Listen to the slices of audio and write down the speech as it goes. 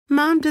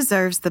Mom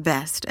deserves the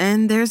best,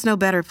 and there's no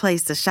better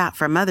place to shop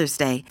for Mother's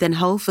Day than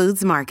Whole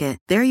Foods Market.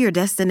 They're your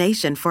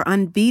destination for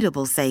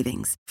unbeatable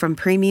savings, from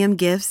premium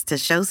gifts to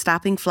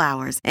show-stopping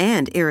flowers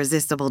and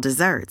irresistible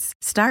desserts.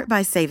 Start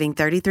by saving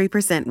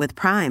 33% with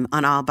Prime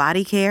on all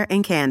body care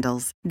and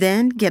candles.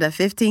 Then get a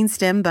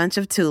 15-stem bunch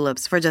of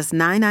tulips for just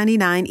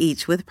 $9.99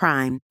 each with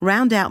Prime.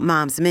 Round out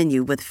Mom's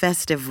menu with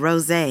festive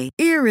rosé,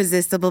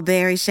 irresistible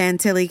berry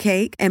chantilly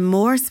cake, and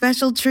more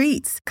special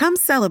treats. Come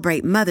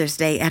celebrate Mother's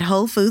Day at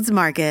Whole Foods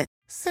Market.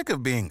 Sick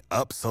of being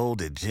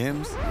upsold at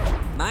gyms?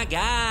 My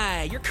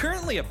guy, you're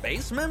currently a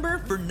base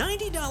member? For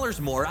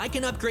 $90 more, I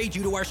can upgrade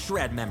you to our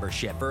Shred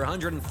membership. For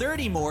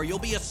 $130 more, you'll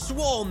be a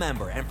Swole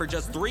member. And for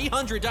just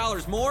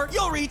 $300 more,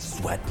 you'll reach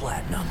Sweat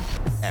Platinum.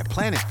 At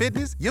Planet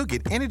Fitness, you'll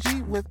get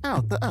energy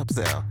without the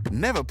upsell.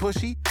 Never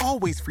pushy,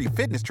 always free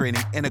fitness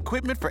training and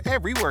equipment for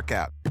every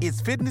workout.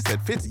 It's fitness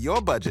that fits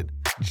your budget.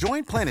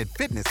 Join Planet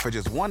Fitness for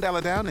just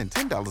 $1 down and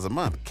 $10 a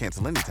month.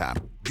 Cancel anytime.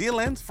 Deal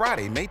ends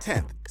Friday, May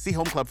 10th. See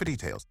Home Club for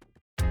details.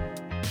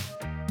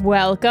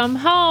 Welcome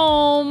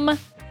home.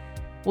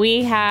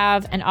 We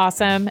have an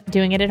awesome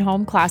Doing It at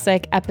Home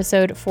Classic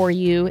episode for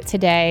you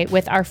today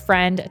with our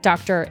friend,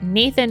 Dr.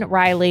 Nathan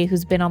Riley,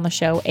 who's been on the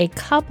show a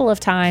couple of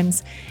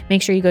times.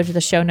 Make sure you go to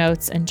the show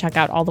notes and check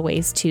out all the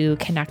ways to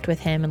connect with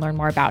him and learn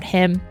more about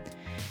him.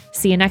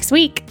 See you next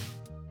week.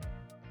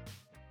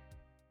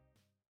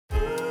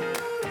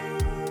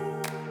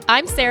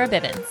 I'm Sarah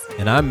Bivens.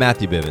 And I'm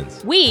Matthew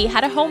Bivens. We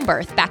had a home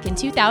birth back in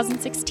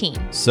 2016.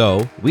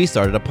 So we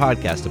started a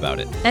podcast about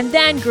it. And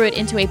then grew it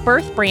into a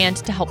birth brand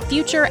to help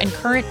future and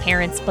current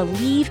parents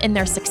believe in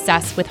their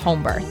success with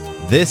home birth.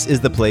 This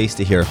is the place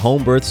to hear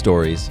home birth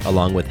stories,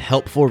 along with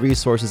helpful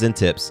resources and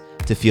tips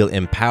to feel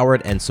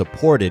empowered and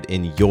supported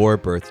in your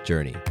birth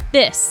journey.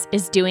 This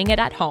is Doing It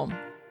at Home.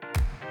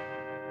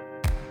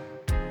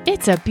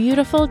 It's a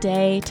beautiful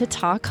day to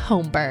talk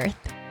home birth.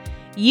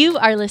 You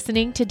are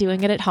listening to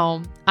Doing It at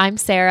Home. I'm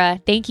Sarah.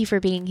 Thank you for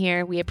being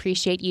here. We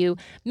appreciate you.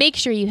 Make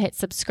sure you hit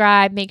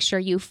subscribe. Make sure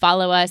you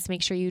follow us.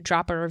 Make sure you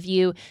drop a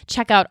review.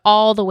 Check out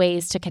all the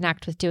ways to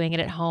connect with Doing It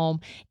at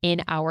Home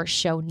in our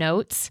show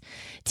notes.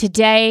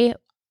 Today,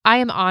 I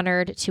am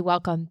honored to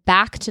welcome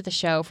back to the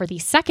show for the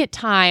second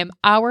time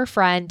our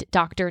friend,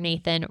 Dr.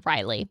 Nathan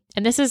Riley.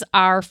 And this is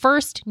our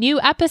first new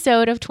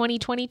episode of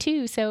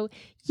 2022. So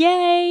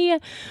yay!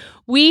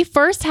 We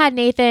first had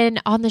Nathan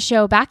on the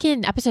show back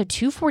in episode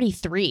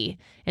 243,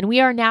 and we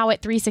are now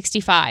at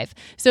 365.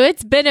 So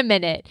it's been a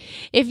minute.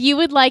 If you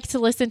would like to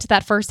listen to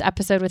that first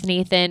episode with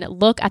Nathan,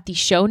 look at the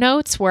show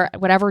notes where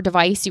whatever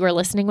device you are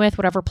listening with,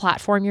 whatever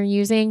platform you're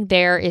using,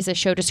 there is a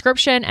show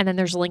description and then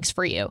there's links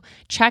for you.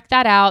 Check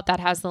that out. That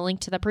has the link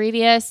to the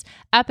previous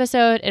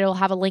episode. It'll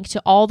have a link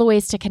to all the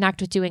ways to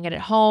connect with Doing It at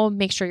Home.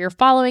 Make sure you're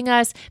following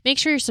us. Make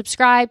sure you're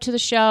subscribed to the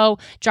show.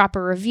 Drop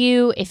a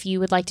review if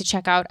you would like to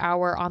check out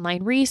our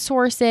online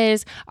resources,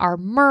 our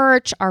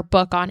merch, our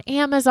book on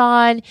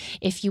Amazon.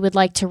 If you would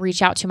like to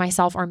reach out to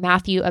myself or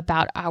Matthew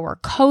about our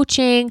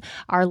coaching,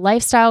 our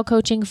lifestyle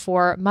coaching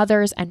for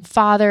mothers and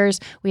fathers.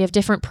 We have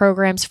different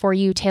programs for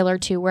you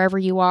tailored to wherever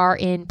you are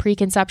in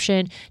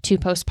preconception to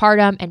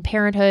postpartum and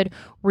parenthood,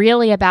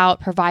 really about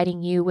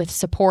providing you with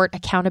support,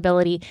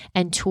 accountability,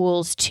 and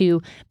tools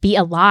to be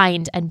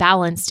aligned and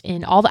balanced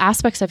in all the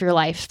aspects of your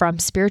life, from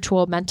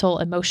spiritual, mental,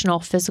 emotional,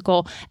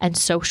 physical, and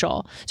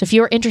social. So if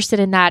you're interested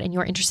in that and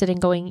you're interested in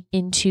going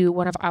into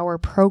one of our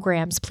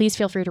programs, please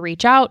feel free to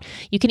reach out.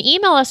 You can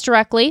email us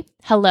directly,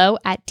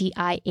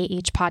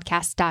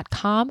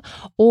 hello@diahpodcast.com,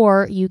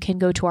 or you can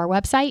go to our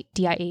website,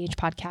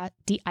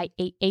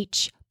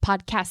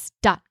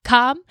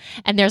 diahpodcast.com,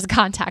 and there's a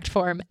contact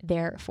form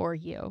there for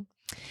you.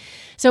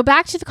 So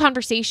back to the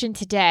conversation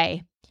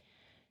today.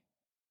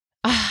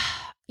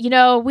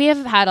 We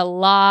have had a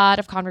lot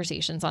of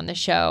conversations on this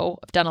show.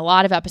 I've done a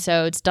lot of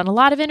episodes, done a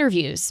lot of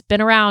interviews, been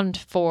around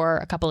for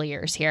a couple of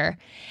years here,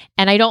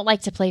 and I don't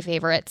like to play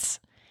favorites.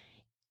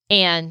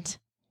 And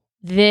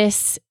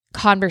this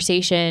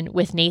conversation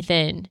with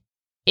Nathan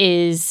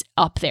is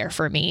up there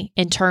for me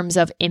in terms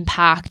of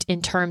impact,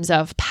 in terms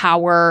of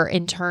power,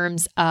 in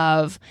terms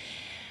of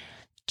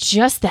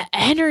just the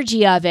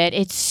energy of it.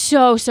 It's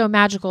so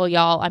magical,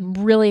 y'all. I'm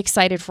really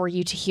excited for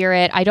you to hear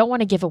it. I don't want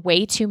to give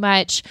away too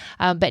much,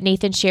 but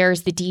Nathan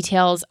shares the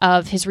details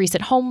of his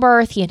recent home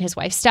birth. He and his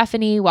wife,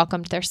 Stephanie,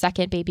 welcomed their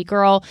second baby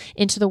girl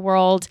into the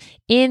world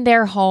in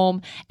their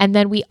home. And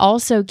then we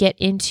also get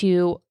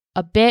into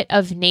a bit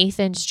of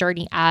Nathan's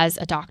journey as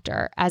a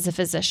doctor, as a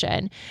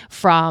physician,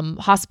 from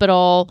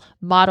hospital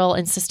model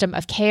and system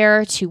of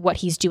care to what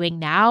he's doing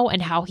now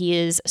and how he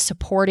is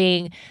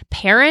supporting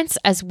parents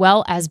as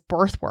well as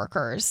birth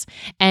workers,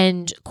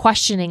 and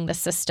questioning the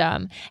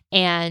system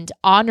and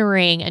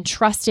honoring and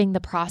trusting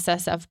the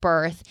process of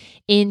birth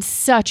in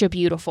such a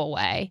beautiful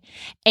way.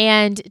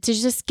 And to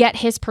just get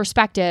his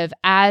perspective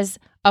as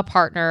a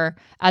partner,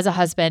 as a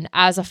husband,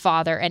 as a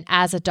father, and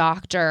as a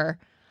doctor,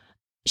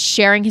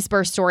 sharing his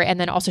birth story and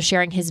then also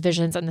sharing his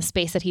visions and the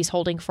space that he's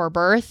holding for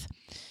birth.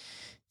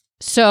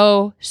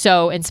 so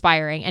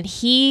inspiring. And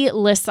he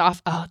lists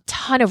off a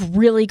ton of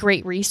really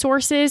great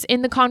resources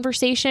in the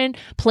conversation,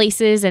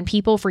 places and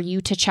people for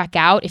you to check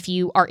out if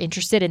you are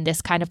interested in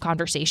this kind of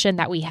conversation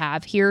that we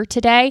have here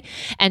today.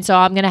 And so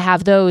I'm going to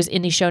have those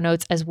in the show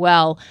notes as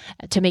well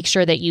to make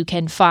sure that you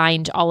can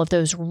find all of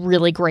those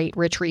really great,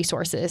 rich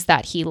resources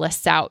that he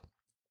lists out.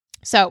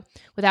 So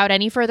without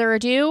any further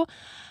ado,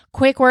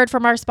 quick word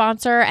from our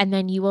sponsor, and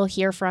then you will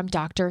hear from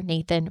Dr.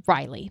 Nathan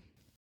Riley.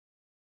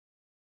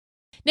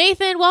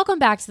 Nathan, welcome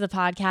back to the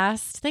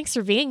podcast. Thanks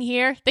for being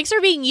here. Thanks for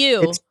being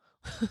you.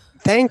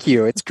 Thank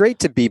you. It's great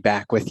to be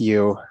back with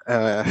you.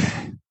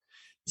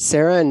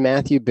 Sarah and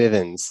Matthew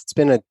Bivens. It's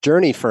been a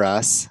journey for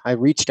us. I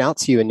reached out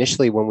to you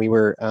initially when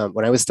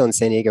when I was still in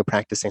San Diego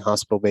practicing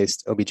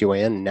hospital-based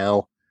OBGYN, and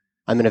now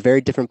I'm in a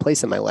very different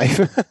place in my life.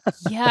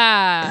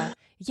 Yeah.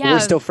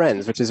 We're still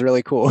friends, which is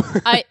really cool.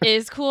 It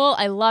is cool.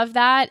 I love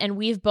that. And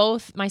we've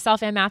both,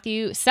 myself and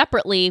Matthew,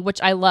 separately,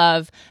 which I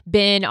love,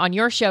 been on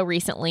your show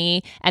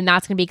recently. And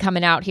that's going to be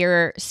coming out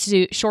here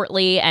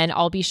shortly. And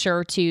I'll be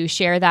sure to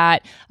share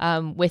that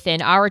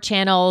within our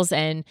channels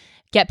and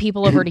get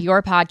people over to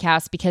your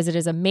podcast, because it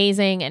is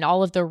amazing. And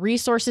all of the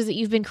resources that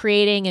you've been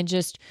creating and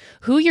just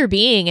who you're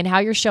being and how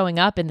you're showing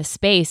up in the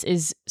space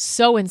is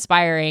so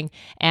inspiring.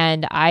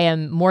 And I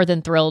am more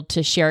than thrilled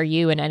to share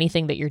you and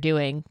anything that you're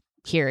doing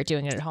here at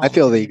Doing It at Home. I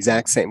feel the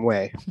exact same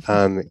way.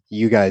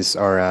 You guys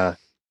are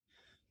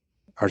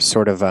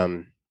sort of,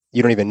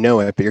 you don't even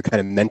know it, but you're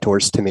kind of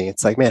mentors to me.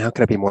 It's like, man, how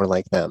can I be more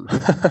like them?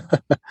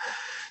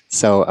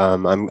 So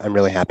I'm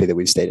really happy that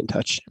we've stayed in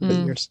touch over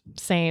the years.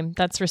 Same.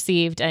 That's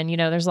received. And,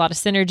 there's a lot of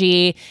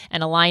synergy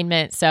and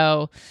alignment.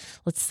 So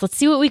let's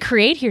see what we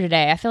create here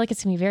today. I feel like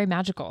it's going to be very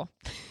magical.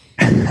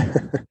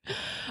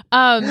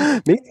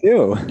 Me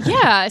too.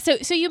 Yeah.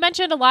 So you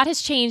mentioned a lot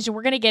has changed, and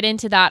we're going to get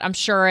into that, I'm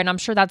sure. And I'm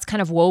sure that's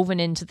kind of woven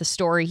into the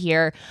story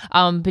here.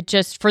 But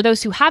just for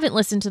those who haven't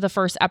listened to the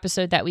first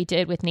episode that we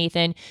did with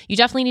Nathan, you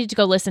definitely need to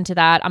go listen to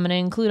that. I'm going to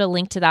include a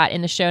link to that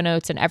in the show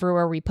notes and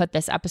everywhere we put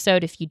this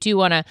episode if you do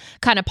want to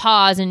kind of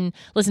pause and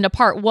listen to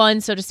part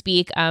one, so to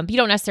speak. You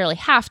don't necessarily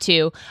have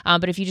to,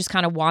 but if you just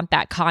kind of want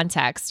that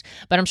context.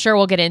 But I'm sure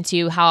we'll get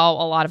into how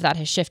a lot of that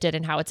has shifted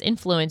and how it's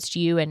influenced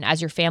you and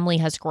as your family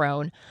has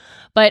grown.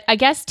 But I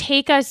guess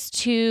take us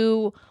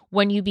to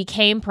when you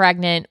became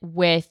pregnant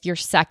with your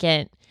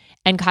second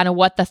and kind of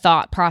what the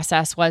thought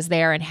process was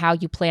there and how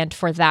you planned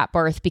for that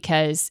birth,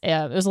 because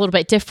it was a little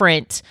bit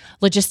different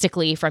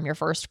logistically from your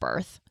first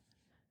birth.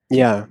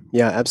 Yeah,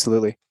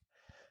 absolutely.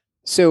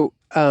 So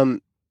bear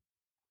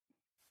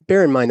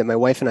in mind that my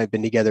wife and I have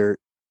been together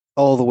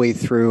all the way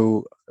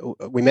through.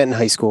 We met in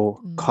high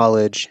school,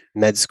 college,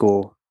 med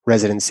school,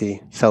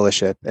 residency,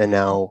 fellowship, and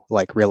now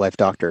like real life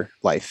doctor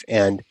life.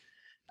 And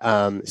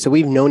so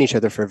we've known each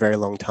other for a very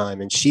long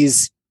time, and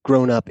she's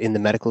grown up in the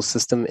medical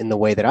system in the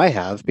way that I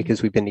have,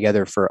 because we've been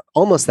together for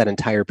almost that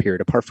entire period.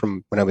 Apart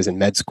from when I was in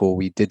med school,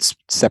 we did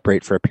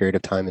separate for a period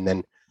of time, and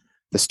then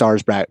the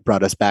stars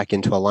brought us back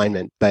into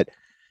alignment. But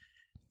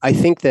I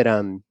think that,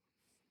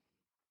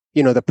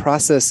 the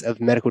process of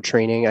medical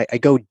training, I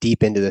go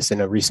deep into this in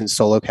a recent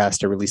solo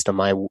cast I released on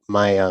my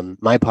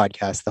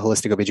podcast, The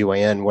Holistic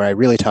OBGYN, where I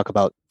really talk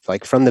about,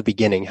 like, from the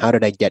beginning, how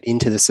did I get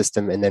into the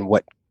system, and then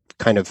what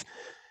kind of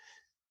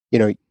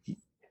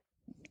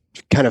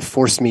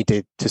forced me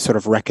to sort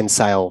of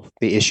reconcile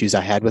the issues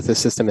I had with the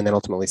system and then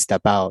ultimately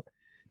step out.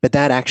 But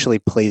that actually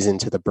plays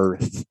into the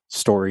birth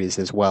stories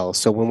as well.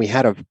 So when we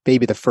had a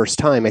baby the first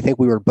time, I think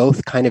we were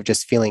both kind of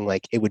just feeling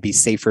like it would be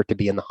safer to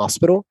be in the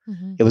hospital.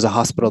 Mm-hmm. It was a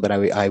hospital that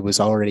I was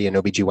already an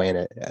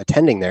OBGYN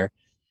attending there.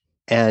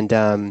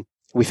 And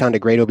we found a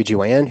great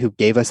OBGYN who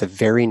gave us a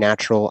very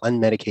natural,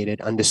 unmedicated,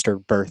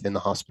 undisturbed birth in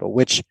the hospital,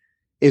 which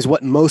is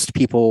what most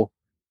people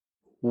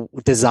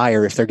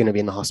desire if they're going to be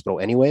in the hospital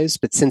anyways.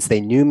 But since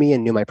they knew me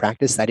and knew my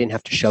practice, I didn't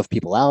have to shove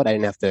people out. I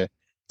didn't have to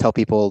tell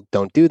people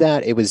don't do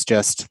that. It was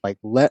just like,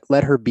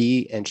 let her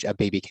be, and a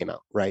baby came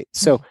out. Right.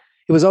 So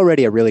it was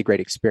already a really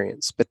great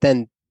experience. But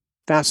then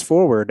fast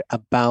forward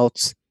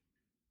about,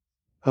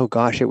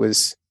 Penny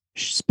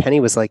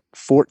was like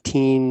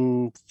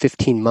 14,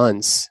 15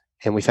 months.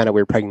 And we found out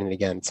we were pregnant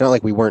again. It's not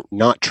like we weren't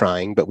not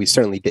trying, but we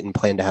certainly didn't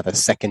plan to have a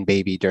second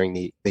baby during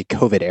the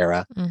COVID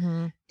era.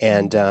 Mm-hmm.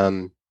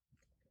 And,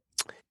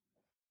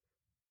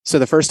 so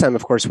the first time,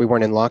 of course, we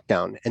weren't in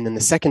lockdown. And then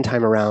the second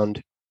time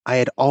around, I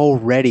had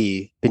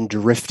already been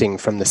drifting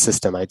from the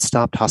system. I'd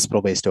stopped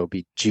hospital-based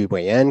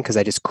OB/GYN because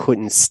I just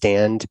couldn't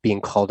stand being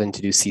called in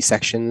to do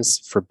C-sections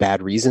for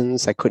bad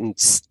reasons. I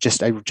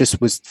just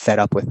was fed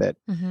up with it.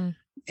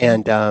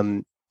 Mm-hmm.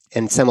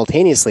 And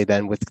simultaneously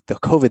then with the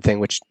COVID thing,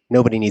 which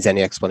nobody needs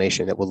any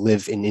explanation, that will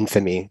live in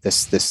infamy,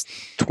 this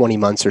 20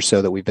 months or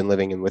so that we've been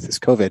living in with this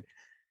COVID,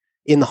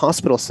 in the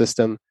hospital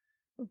system,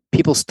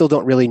 people still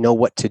don't really know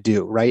what to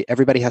do, right?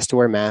 Everybody has to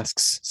wear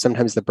masks.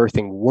 Sometimes the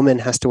birthing woman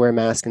has to wear a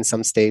mask in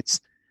some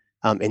states.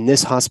 In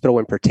this hospital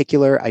in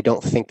particular, I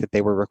don't think that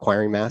they were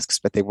requiring masks,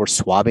 but they were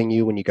swabbing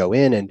you when you go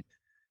in. And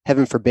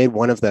heaven forbid,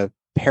 one of the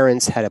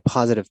parents had a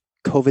positive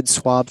COVID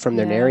swab from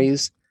their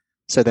nares.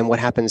 So then what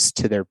happens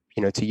to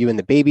to you and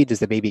the baby? Does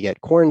the baby get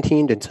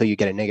quarantined until you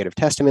get a negative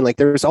test? I mean, like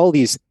there's all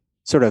these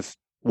sort of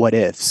what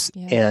ifs.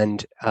 Yeah.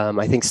 And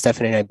I think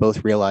Stephanie and I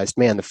both realized,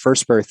 man, the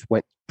first birth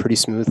went pretty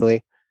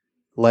smoothly.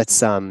 Let's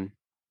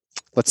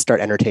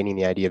start entertaining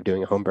the idea of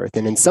doing a home birth.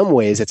 And in some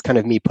ways, it's kind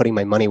of me putting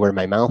my money where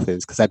my mouth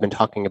is, because I've been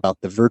talking about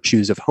the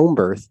virtues of home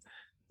birth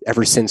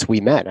ever since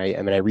we met.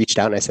 I reached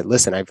out and I said,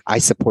 listen, I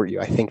support you.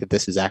 I think that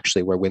this is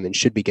actually where women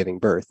should be giving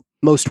birth.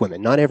 Most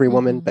women, not every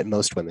woman, but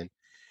most women.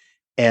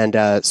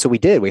 And so we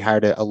did. We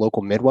hired a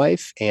local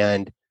midwife,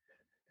 and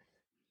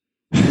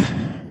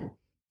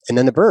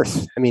then the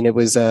birth. I mean, it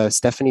was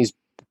Stephanie's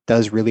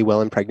does really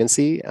well in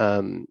pregnancy.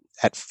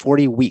 At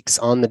 40 weeks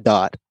on the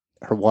dot,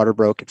 her water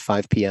broke at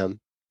 5 p.m.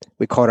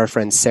 We called our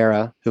friend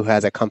Sarah, who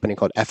has a company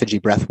called Effigy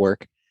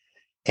Breathwork,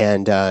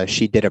 and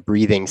she did a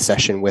breathing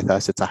session with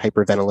us. It's a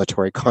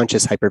hyperventilatory,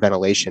 conscious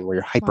hyperventilation where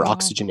you're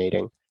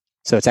hyperoxygenating.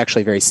 So it's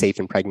actually very safe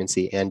in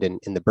pregnancy and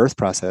in the birth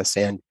process.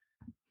 And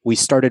we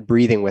started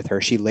breathing with her.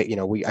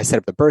 I set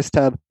up the birth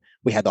tub.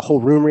 We had the whole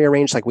room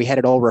rearranged. Like we had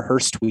it all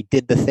rehearsed. We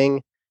did the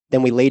thing.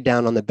 Then we laid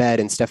down on the bed,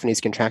 and Stephanie's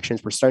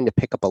contractions were starting to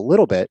pick up a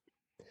little bit,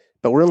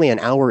 but we're only an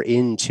hour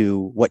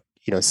into what,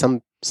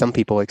 some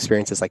people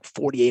experience as like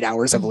 48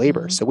 hours of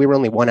labor. So we were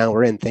only 1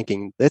 hour in,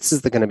 thinking this is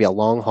going to be a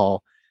long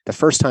haul. The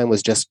first time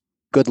was just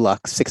good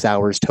luck, 6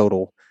 hours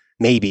total,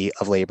 maybe,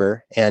 of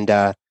labor. And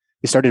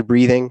we started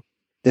breathing.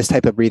 This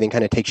type of breathing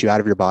kind of takes you out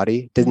of your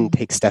body. Didn't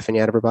take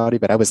Stephanie out of her body,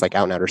 but I was like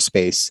out in outer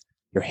space.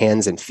 Your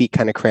hands and feet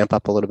kind of cramp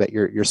up a little bit.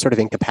 You're sort of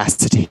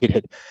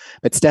incapacitated.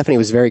 But Stephanie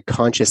was very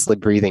consciously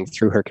breathing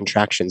through her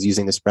contractions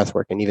using this breath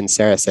work. And even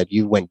Sarah said,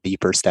 you went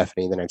deeper,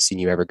 Stephanie, than I've seen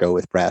you ever go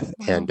with breath.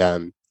 Wow.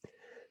 And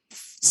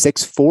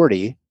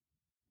 6:40,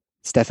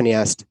 Stephanie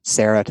asked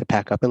Sarah to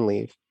pack up and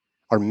leave.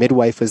 Our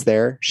midwife was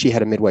there. She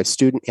had a midwife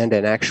student and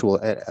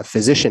a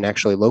physician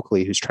actually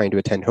locally who's trying to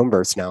attend home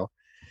births now.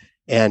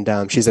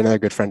 And she's another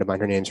good friend of mine.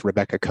 Her name's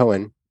Rebecca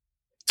Cohen.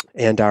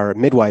 And our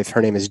midwife,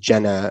 her name is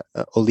Jenna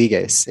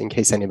Oligues, in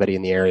case anybody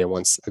in the area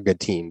wants a good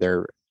team.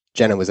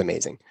 Jenna was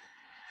amazing.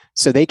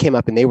 So they came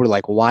up and they were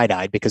like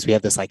wide-eyed because we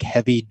have this like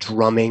heavy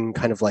drumming,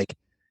 kind of like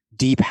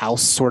deep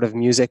house sort of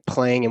music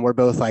playing. And we're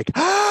both like,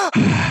 wow.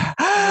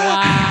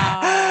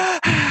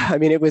 I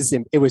mean, it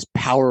was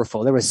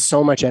powerful. There was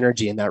so much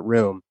energy in that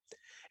room.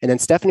 And then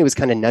Stephanie was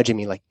kind of nudging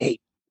me like,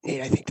 Nate,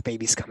 I think the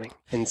baby's coming.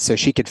 And so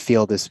she could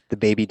feel the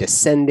baby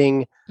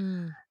descending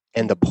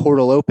and the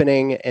portal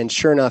opening. And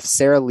sure enough,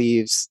 Sarah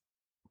leaves,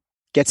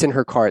 gets in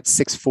her car at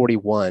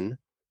 6:41.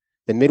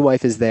 The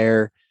midwife is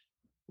there.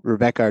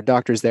 Rebecca, our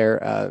doctor's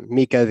there.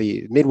 Mika,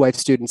 the midwife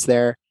student's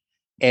there.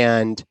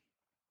 And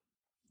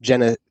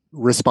Jenna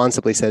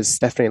responsibly says,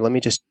 Stephanie, let me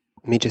just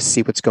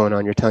see what's going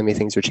on. You're telling me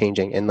things are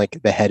changing. And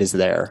like the head is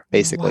there,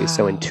 basically. Wow.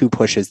 So in 2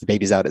 pushes, the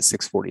baby's out at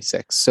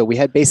 6:46. So we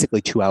had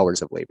basically 2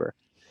 hours of labor.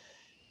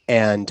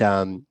 And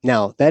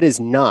now that is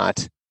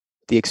not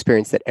the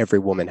experience that every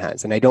woman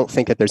has. And I don't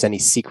think that there's any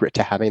secret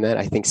to having that.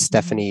 I think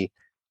Stephanie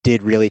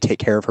did really take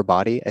care of her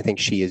body. I think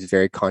she is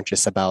very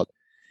conscious about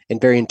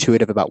and very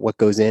intuitive about what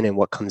goes in and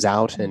what comes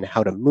out and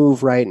how to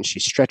move right. And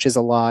she stretches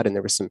a lot. And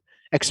there was some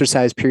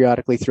exercise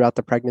periodically throughout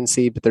the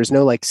pregnancy, but there's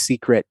no like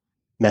secret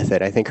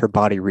method. I think her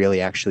body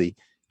really actually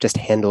just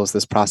handles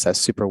this process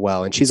super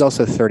well. And she's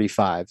also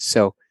 35.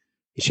 So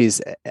she's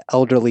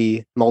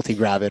elderly,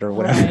 multi-gravid or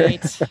whatever.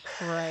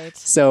 Right.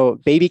 So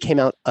baby came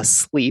out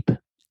asleep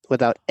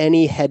without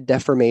any head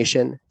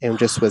deformation and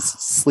just was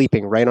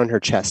sleeping right on her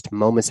chest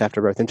moments after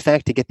birth. In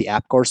fact, to get the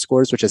APGAR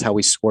scores, which is how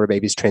we score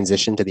baby's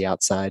transition to the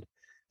outside,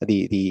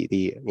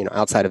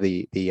 outside of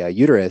the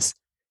uterus,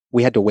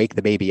 we had to wake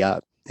the baby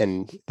up.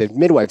 And the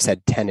midwife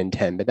said 10 and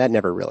 10, but that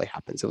never really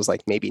happens. It was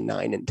like maybe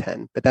 9 and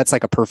 10, but that's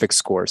like a perfect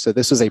score. So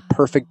this was a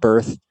perfect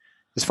birth.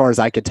 As far as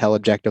I could tell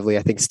objectively.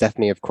 I think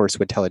Stephanie, of course,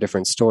 would tell a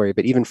different story,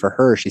 but even for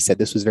her, she said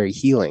this was very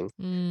healing.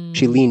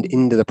 She leaned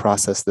into the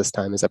process this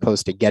time as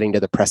opposed to getting to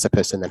the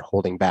precipice and then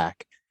holding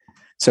back.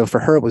 So for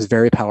her, it was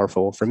very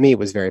powerful. For me, it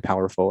was very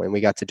powerful. And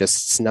we got to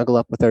just snuggle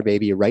up with our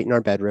baby right in our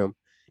bedroom.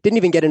 Didn't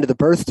even get into the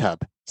birth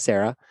tub,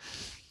 Sarah.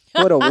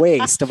 What a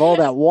waste of all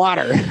that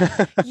water.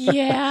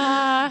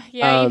 Yeah,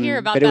 you hear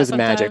about that. But it was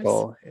sometimes.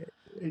 Magical.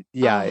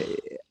 Yeah,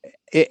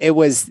 it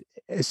was,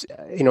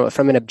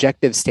 from an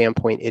objective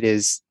standpoint, it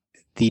is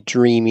the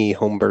dreamy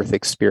home birth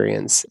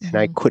experience. And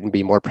I couldn't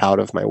be more proud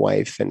of my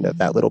wife and of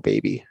that little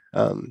baby.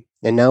 And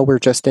now we're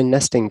just in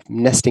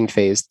nesting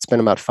phase. It's been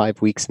about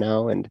 5 weeks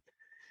now. And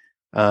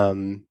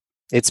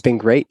it's been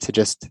great to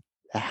just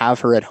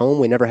have her at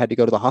home. We never had to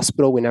go to the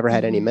hospital. We never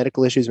had any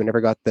medical issues. We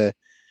never got the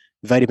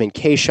vitamin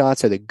K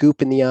shots or the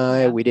goop in the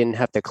eye. We didn't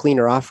have to clean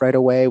her off right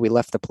away. We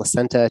left the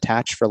placenta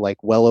attached for like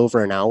well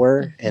over an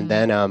hour. And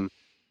then a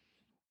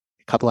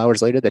couple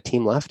hours later, the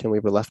team left and we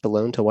were left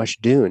alone to watch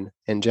Dune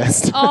and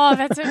just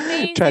that's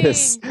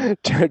amazing.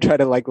 try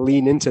to like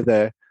lean into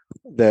the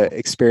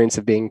experience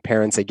of being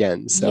parents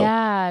again. So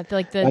yeah,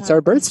 that's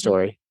our birth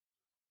story.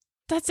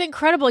 That's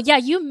incredible. Yeah.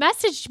 You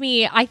messaged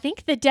me, I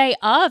think the day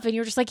of, and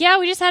you were just like, yeah,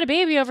 we just had a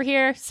baby over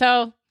here.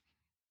 So,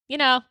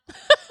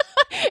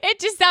 it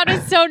just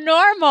sounded so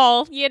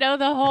normal,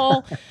 the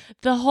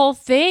the whole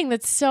thing.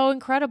 That's so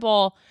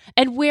incredible.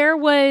 And where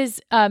was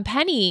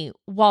Penny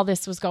while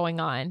this was going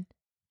on?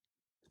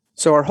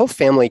 So our whole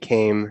family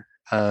came.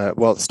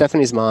 Well,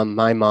 Stephanie's mom,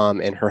 my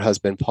mom, and her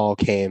husband Paul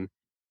came.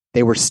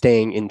 They were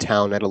staying in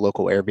town at a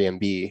local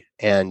Airbnb,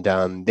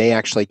 and they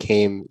actually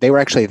came. They were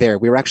actually there.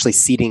 We were actually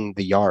seeding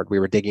the yard. We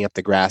were digging up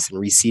the grass and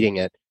reseeding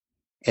it.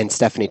 And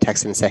Stephanie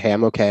texted and said, "Hey,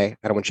 I'm okay.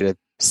 I don't want you to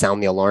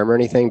sound the alarm or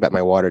anything, but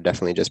my water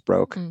definitely just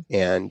broke.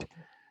 And,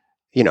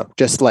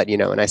 just to let you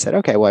know." And I said,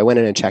 "Okay." Well, I went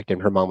in and checked,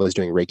 and her mom was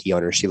doing Reiki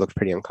on her. She looked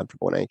pretty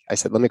uncomfortable. And I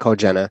said, "Let me call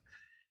Jenna."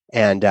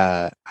 And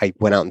I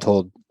went out and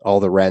told all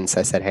the rents.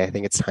 I said, "Hey, I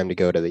think it's time to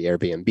go to the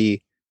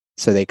Airbnb."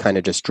 So they kind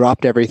of just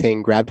dropped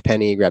everything, grabbed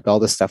Penny, grabbed all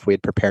the stuff we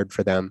had prepared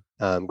for them,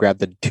 grabbed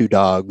the 2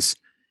 dogs,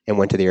 and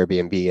went to the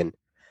Airbnb.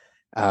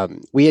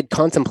 And we had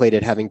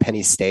contemplated having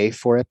Penny stay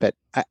for it, but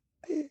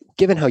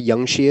given how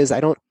young she is, I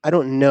don't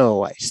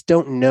know. I just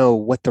don't know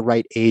what the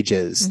right age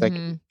is. Like,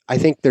 I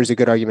think there's a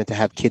good argument to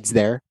have kids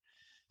there.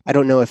 I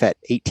don't know if at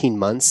 18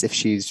 months, if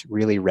she's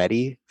really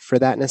ready for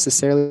that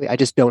necessarily. I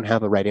just don't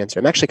have a right answer.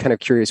 I'm actually kind of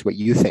curious what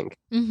you think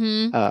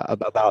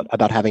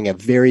about having a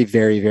very,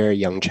 very, very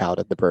young child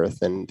at the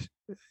birth. And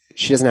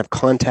she doesn't have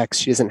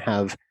context. She doesn't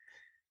have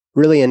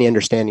really any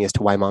understanding as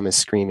to why mom is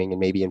screaming and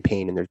maybe in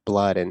pain and there's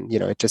blood. And,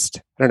 it just,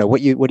 I don't know.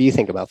 What do you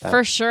think about that?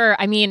 For sure.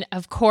 I mean,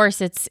 of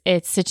course it's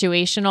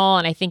situational,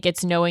 and I think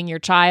it's knowing your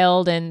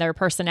child and their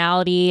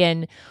personality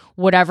and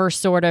whatever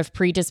sort of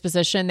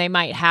predisposition they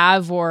might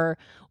have, or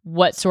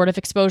what sort of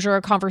exposure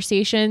or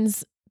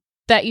conversations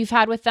that you've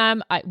had with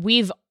them.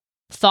 We've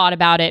thought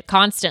about it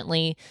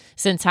constantly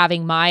since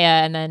having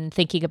Maya, and then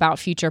thinking about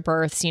future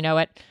births,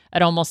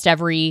 at almost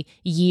every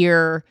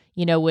year,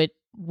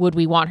 would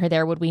we want her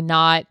there? Would we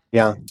not?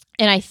 Yeah.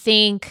 And I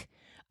think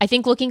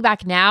looking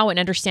back now and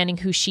understanding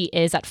who she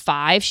is at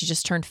 5, she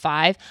just turned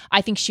 5.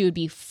 I think she would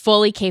be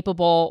fully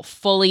capable,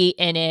 fully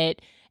in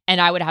it. And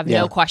I would have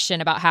no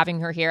question about having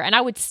her here. And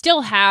I would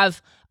still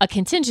have a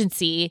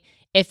contingency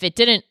if it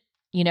didn't,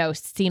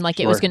 seem like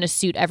it was going to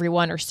suit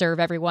everyone or serve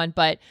everyone.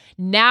 But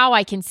now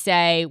I can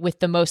say with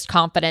the most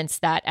confidence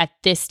that at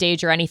this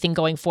stage or anything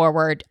going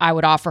forward, I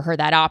would offer her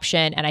that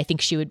option. And I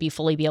think she would be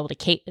able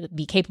to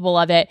be capable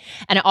of it.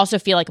 And I also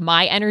feel like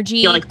my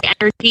energy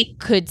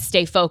could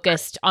stay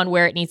focused on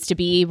where it needs to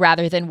be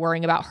rather than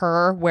worrying about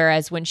her.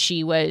 Whereas when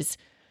she was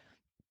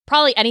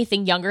probably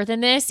anything younger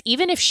than this,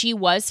 even if she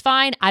was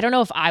fine, I don't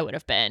know if I would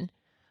have been.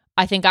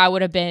 I think I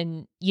would have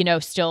been,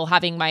 still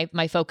having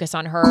my focus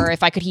on her.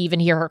 If I could even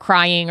hear her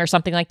crying or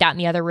something like that in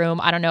the other room,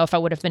 I don't know if I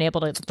would have been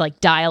able to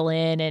dial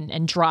in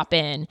and drop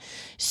in.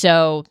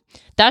 So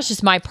that's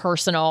just my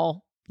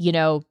personal,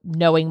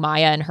 knowing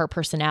Maya and her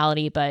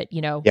personality. But,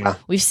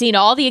 we've seen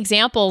all the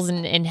examples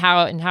and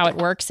how it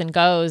works and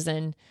goes.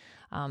 And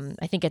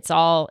I think it's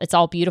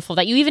all beautiful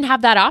that you even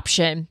have that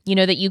option,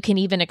 that you can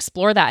even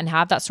explore that and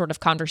have that sort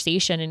of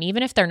conversation. And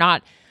even if they're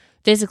not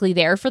physically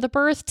there for the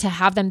birth, to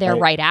have them there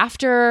right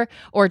after,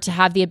 or to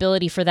have the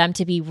ability for them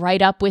to be right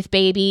up with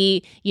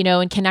baby,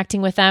 and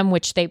connecting with them,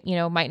 which they,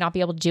 might not be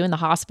able to do in the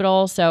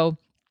hospital. So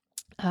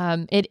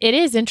it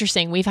is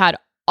interesting. We've had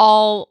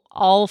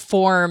all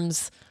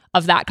forms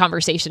of that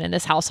conversation in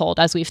this household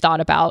as we've thought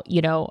about,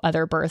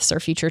 other births or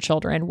future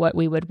children, what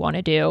we would want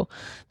to do.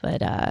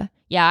 But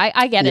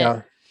I get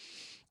it.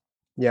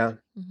 Yeah.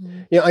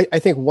 Mm-hmm. I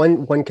think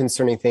one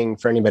concerning thing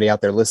for anybody out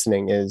there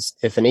listening is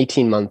if an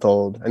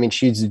 18-month-old,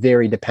 she's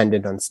very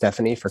dependent on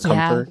Stephanie for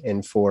comfort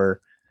and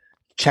for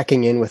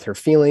checking in with her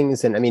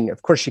feelings. And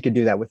of course she could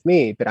do that with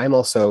me, but I'm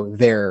also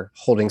there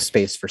holding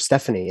space for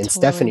Stephanie, and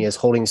Stephanie is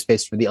holding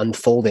space for the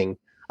unfolding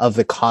of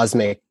the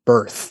cosmic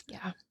birth.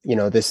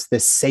 Yeah. This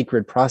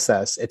sacred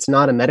process. It's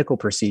not a medical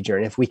procedure.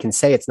 And if we can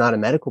say it's not a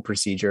medical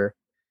procedure,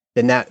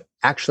 then that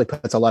actually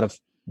puts a lot of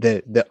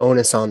the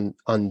onus on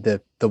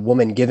the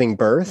woman giving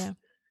birth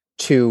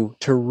to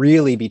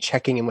really be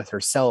checking in with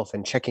herself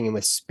and checking in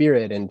with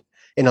spirit and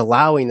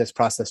allowing this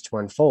process to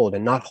unfold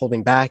and not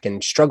holding back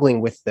and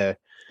struggling with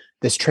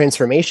this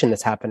transformation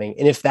that's happening.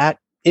 And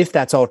if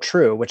that's all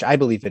true, which I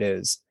believe it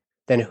is,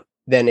 then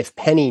if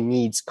Penny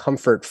needs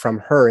comfort from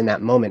her in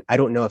that moment, I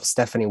don't know if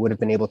Stephanie would have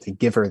been able to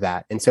give her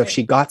that. And so if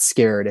she got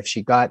scared, if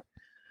she got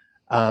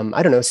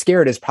I don't know,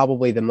 scared is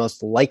probably the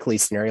most likely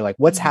scenario. Like,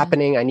 what's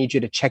happening? I need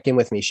you to check in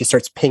with me. She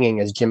starts pinging,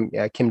 as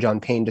Kim John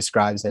Payne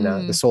describes in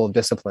The Soul of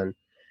Discipline.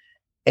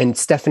 And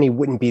Stephanie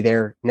wouldn't be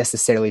there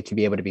necessarily to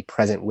be able to be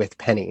present with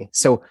Penny.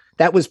 So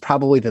that was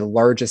probably the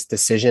largest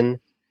deciding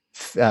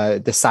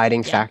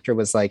factor,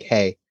 was like,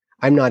 hey,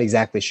 I'm not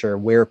exactly sure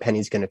where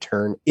Penny's going to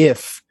turn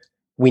if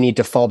we need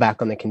to fall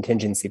back on the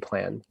contingency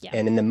plan. Yeah.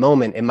 And in the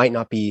moment, it might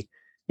not be,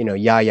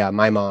 Yaya,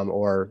 my mom,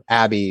 or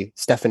Abby,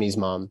 Stephanie's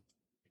mom,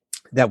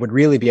 that would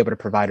really be able to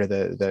provide her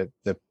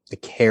the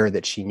care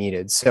that she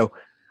needed. So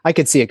I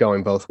could see it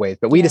going both ways,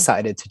 but we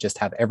decided to just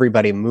have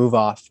everybody move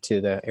off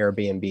to the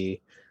Airbnb.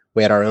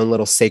 We had our own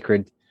little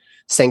sacred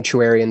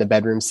sanctuary in the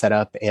bedroom set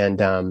up,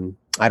 and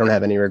I don't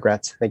have any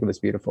regrets. I think it was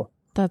beautiful.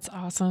 That's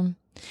awesome.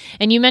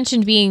 And you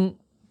mentioned being,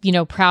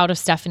 proud of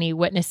Stephanie,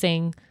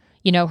 witnessing,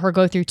 her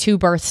go through 2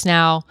 births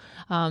now.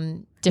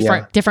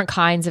 different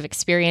kinds of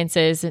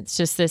experiences. It's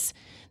just this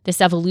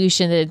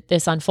evolution,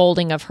 this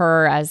unfolding of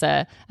her as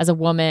a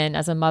woman,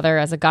 as a mother,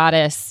 as a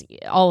goddess,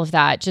 all of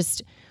that.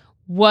 Just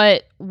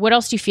what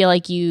else do you feel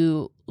like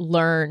you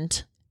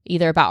learned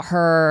either about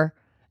her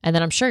and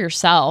then I'm sure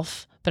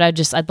yourself, but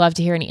I'd love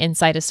to hear any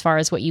insight as far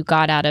as what you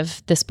got out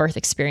of this birth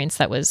experience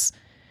that was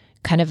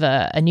kind of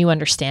a new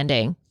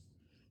understanding.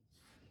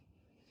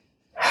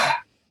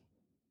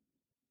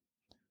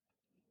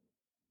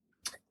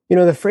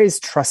 The phrase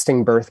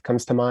trusting birth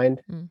comes to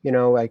mind.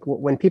 Like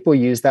when people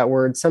use that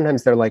word,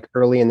 sometimes they're like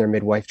early in their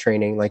midwife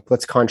training. Like,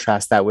 let's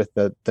contrast that with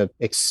the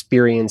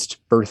experienced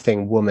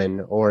birthing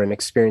woman or an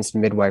experienced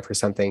midwife or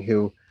something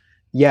who,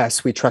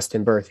 yes, we trust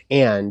in birth.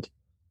 And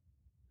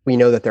we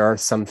know that there are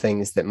some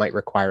things that might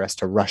require us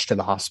to rush to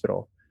the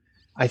hospital.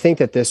 I think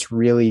that this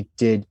really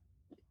did.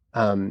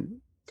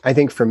 I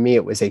think for me,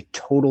 it was a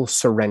total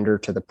surrender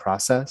to the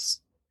process.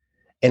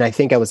 And I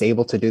think I was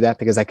able to do that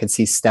because I could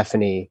see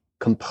Stephanie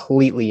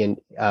completely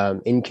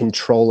in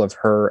control of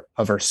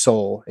her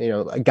soul,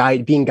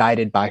 being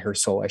guided by her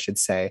soul, I should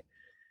say.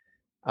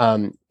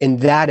 And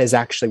that is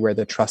actually where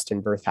the trust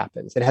in birth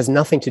happens. It has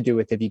nothing to do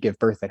with if you give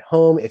birth at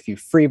home, if you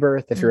free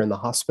birth, if you're in the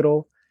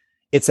hospital.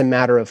 It's a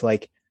matter of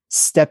like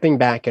stepping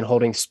back and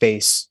holding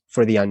space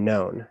for the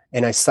unknown.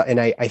 And I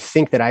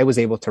think that I was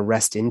able to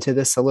rest into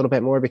this a little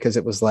bit more because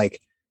it was like,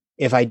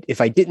 if I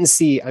didn't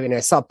see, I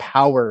saw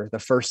power the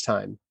first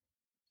time.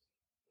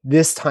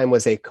 This time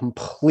was a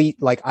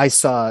complete, like I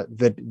saw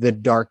the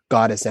dark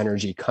goddess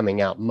energy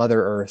coming out,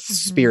 Mother Earth,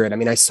 spirit.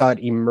 I saw it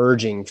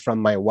emerging from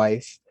my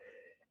wife.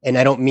 And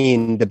I don't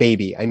mean the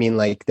baby. I mean,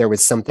 like there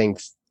was something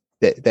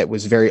that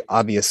was very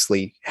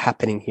obviously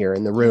happening here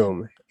in the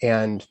room.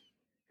 And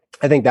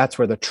I think that's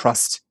where the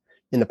trust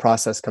in the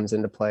process comes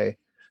into play.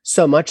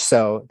 So much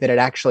so that it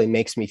actually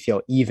makes me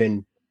feel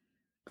even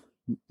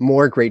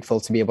more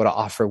grateful to be able to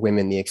offer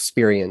women the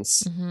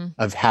experience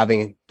of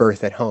having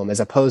birth at home,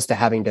 as opposed to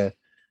having to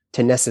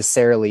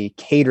necessarily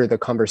cater the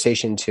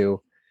conversation to,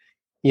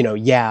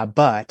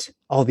 but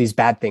all these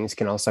bad things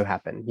can also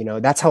happen.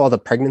 That's how all the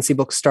pregnancy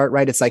books start,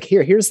 right? It's like,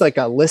 here's like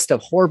a list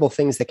of horrible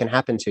things that can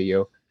happen to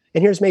you.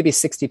 And here's maybe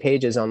 60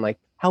 pages on like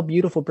how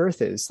beautiful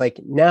birth is. Like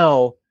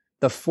now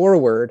the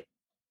foreword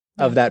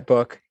of that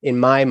book in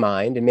my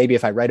mind, and maybe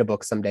if I write a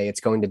book someday, it's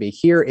going to be,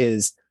 here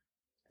is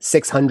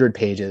 600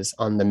 pages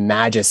on the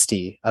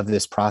majesty of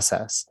this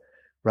process,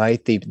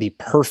 right? The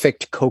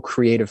perfect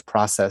co-creative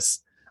process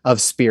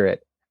of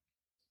spirit.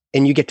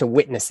 And you get to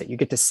witness it. You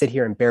get to sit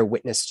here and bear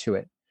witness to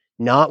it,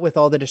 not with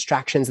all the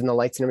distractions and the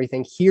lights and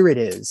everything. Here it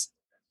is.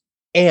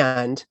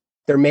 And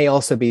there may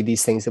also be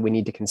these things that we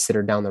need to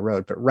consider down the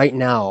road. But right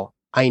now,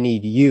 I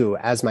need you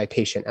as my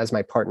patient, as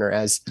my partner,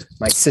 as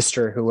my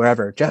sister,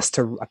 whoever, just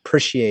to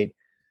appreciate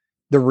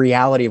the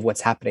reality of what's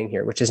happening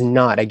here, which is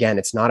not, again,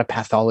 it's not a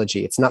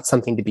pathology. It's not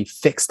something to be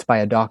fixed by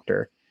a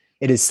doctor.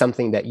 It is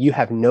something that you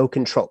have no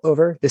control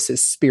over. This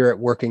is spirit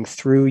working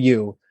through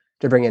you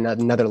to bring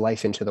another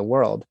life into the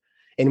world.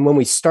 And when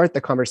we start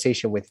the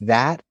conversation with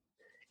that,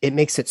 it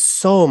makes it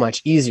so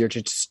much easier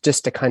to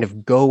just to kind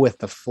of go with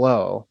the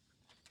flow,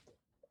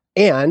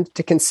 and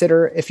to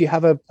consider, if you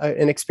have an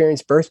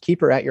experienced birth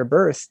keeper at your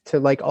birth, to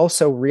like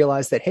also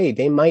realize that, hey,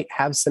 they might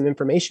have some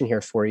information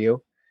here for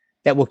you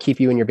that will keep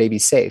you and your baby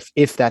safe,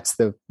 if that's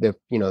the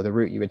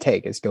route you would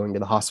take, is going to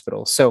the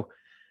hospital. So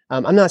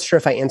I'm not sure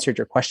if I answered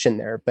your question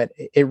there, but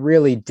it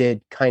really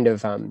did kind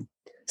of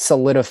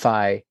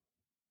solidify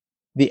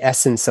the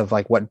essence of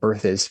like what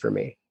birth is for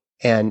me.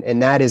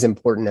 And that is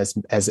important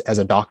as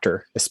a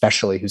doctor,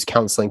 especially, who's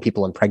counseling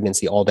people in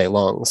pregnancy all day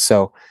long.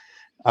 So,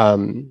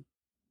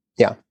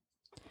 yeah.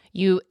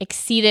 You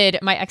exceeded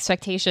my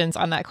expectations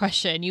on that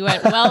question. You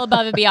went well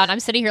above and beyond. I'm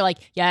sitting here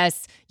like,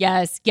 yes,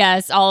 yes,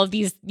 yes. All of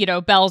these,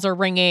 bells are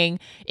ringing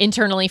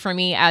internally for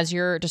me as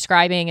you're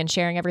describing and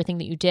sharing everything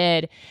that you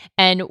did.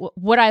 And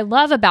what I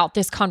love about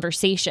this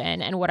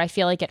conversation, and what I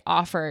feel like it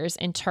offers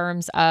in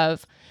terms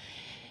of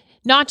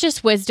not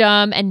just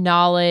wisdom and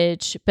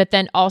knowledge, but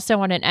then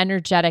also on an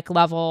energetic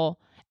level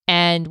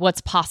and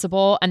what's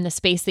possible and the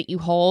space that you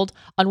hold.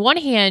 On one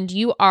hand,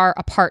 you are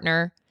a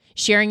partner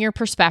sharing your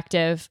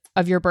perspective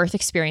of your birth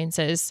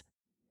experiences,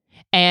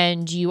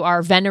 and you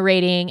are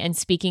venerating and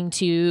speaking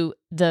to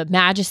the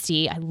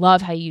majesty. I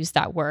love how you use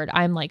that word.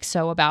 I'm like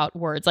so about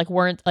words, like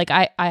word, like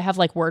I have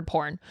like word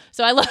porn.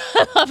 So I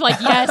love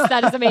like, yes,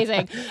 that is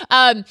amazing.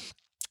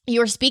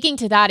 You're speaking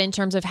to that in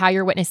terms of how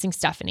you're witnessing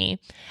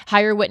Stephanie, how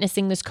you're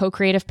witnessing this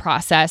co-creative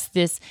process,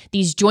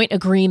 these joint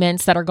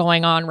agreements that are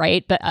going on,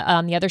 right? But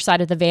on the other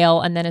side of the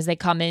veil, and then as they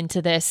come into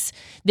this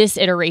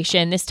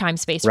iteration, this time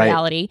space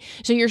reality.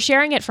 So you're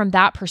sharing it from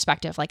that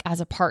perspective, like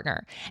as a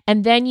partner,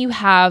 and then you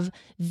have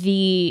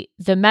the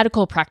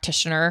medical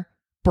practitioner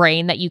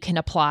brain that you can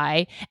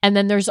apply. And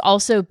then there's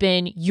also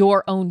been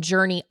your own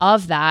journey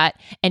of that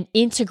and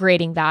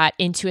integrating that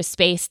into a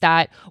space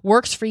that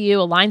works for you,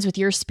 aligns with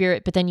your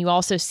spirit, but then you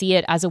also see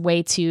it as a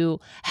way to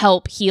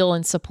help heal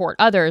and support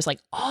others. Like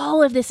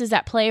all of this is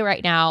at play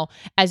right now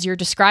as you're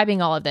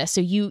describing all of this.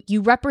 So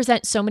you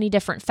represent so many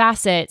different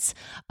facets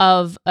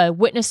of a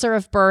witnesser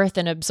of birth,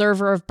 an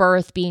observer of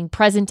birth, being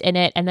present in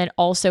it, and then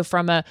also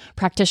from a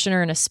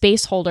practitioner and a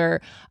space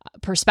holder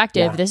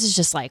perspective. This is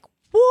just like,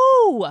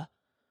 woo!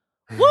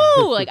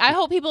 Woo! Like, I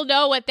hope people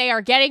know what they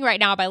are getting right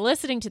now by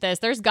listening to this.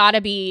 There's got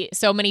to be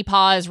so many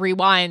pause,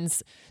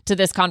 rewinds to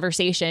this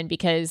conversation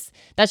because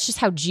that's just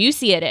how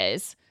juicy it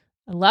is.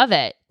 I love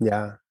it.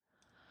 Yeah.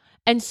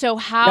 And so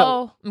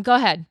go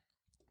ahead.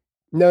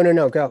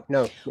 No, go.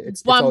 No,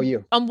 it's all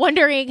you. I'm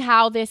wondering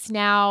how this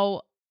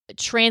now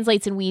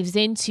translates and weaves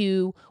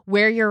into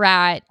where you're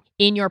at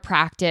in your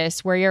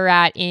practice, where you're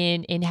at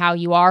in how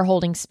you are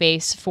holding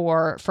space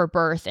for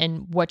birth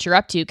and what you're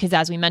up to. Because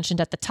as we mentioned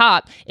at the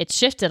top, it's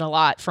shifted a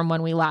lot from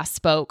when we last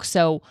spoke.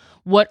 So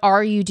what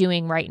are you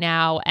doing right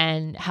now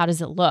and how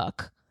does it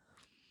look?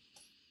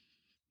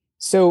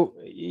 So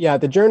yeah,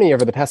 the journey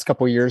over the past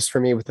couple of years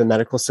for me with the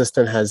medical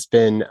system has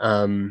been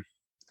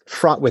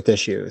fraught with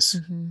issues.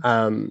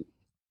 Mm-hmm.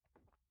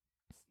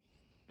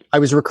 I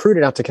was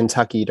recruited out to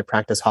Kentucky to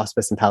practice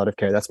hospice and palliative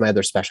care. That's my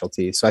other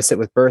specialty. So I sit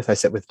with birth, I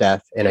sit with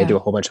death, and I do a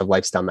whole bunch of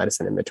lifestyle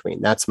medicine in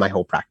between. That's my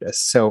whole practice.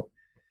 So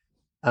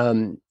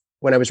when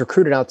I was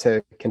recruited out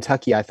to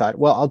Kentucky, I thought,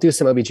 well, I'll do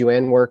some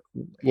OBGYN work,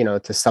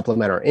 to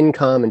supplement our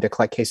income and to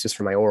collect cases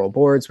for my oral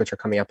boards, which are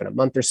coming up in a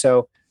month or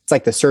so. It's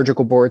like the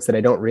surgical boards that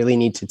I don't really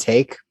need to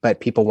take,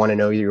 but people want to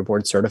know you're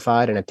board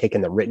certified. And I've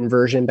taken the written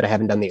version, but I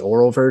haven't done the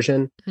oral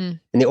version. And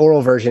the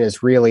oral version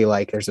is really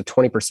like, there's a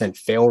 20%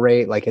 fail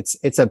rate. Like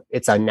it's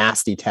a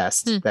nasty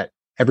test that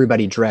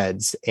everybody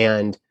dreads.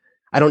 And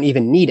I don't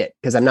even need it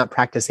because I'm not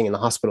practicing in the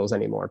hospitals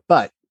anymore.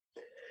 But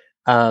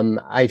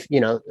I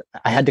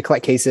had to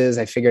collect cases.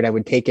 I figured I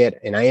would take it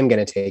and I am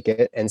going to take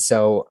it. And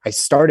so I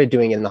started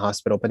doing it in the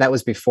hospital, but that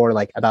was before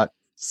like about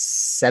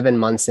 7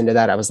 months into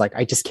that, I was like,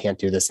 I just can't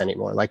do this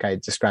anymore, like I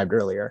described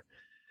earlier.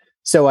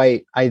 So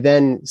I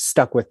then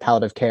stuck with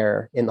palliative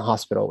care in the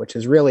hospital, which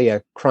is really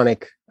a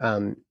chronic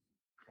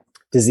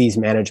disease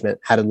management,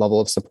 added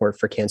level of support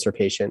for cancer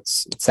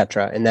patients, et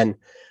cetera. And then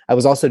I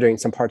was also doing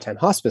some part-time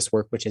hospice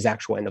work, which is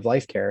actual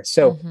end-of-life care.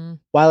 So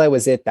while I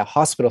was at the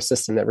hospital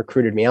system that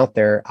recruited me out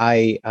there,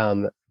 I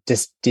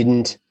just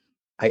didn't,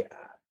 I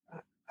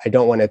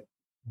don't want to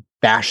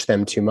bash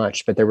them too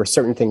much, but there were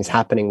certain things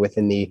happening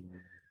within the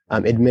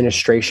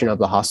administration of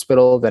the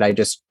hospital that I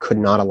just could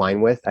not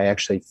align with. I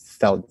actually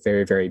felt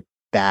very, very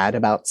bad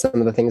about some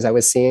of the things I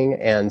was seeing.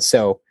 And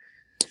so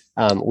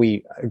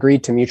we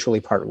agreed to mutually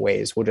part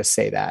ways. We'll just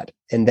say that.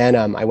 And then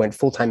I went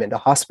full-time into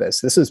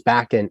hospice. This was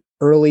back in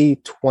early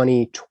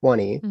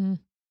 2020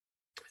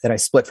 that I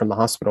split from the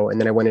hospital. And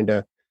then I went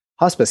into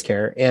hospice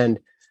care. And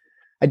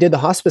I did the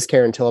hospice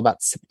care until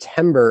about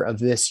September of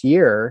this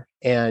year.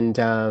 And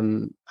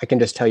I can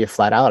just tell you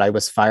flat out, I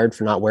was fired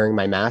for not wearing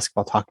my mask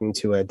while talking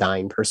to a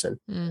dying person.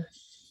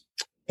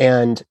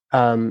 And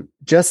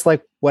just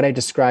like what I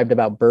described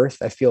about birth,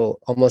 I feel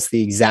almost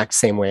the exact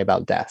same way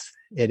about death.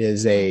 It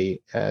is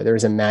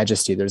there's a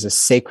majesty, there's a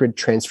sacred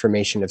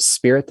transformation of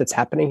spirit that's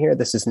happening here.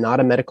 This is not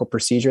a medical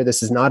procedure.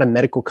 This is not a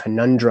medical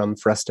conundrum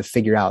for us to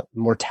figure out.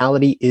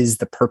 Mortality is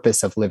the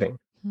purpose of living.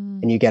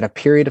 And you get a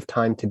period of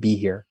time to be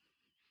here.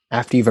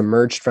 After you've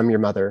emerged from your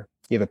mother,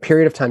 you have a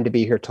period of time to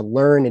be here to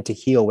learn and to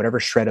heal whatever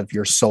shred of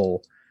your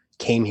soul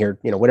came here,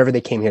 whatever they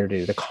came here to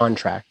do, the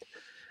contract.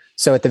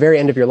 So at the very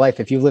end of your life,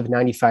 if you've lived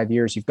 95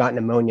 years, you've got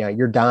pneumonia,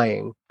 you're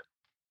dying.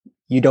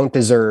 You don't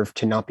deserve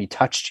to not be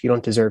touched. You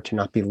don't deserve to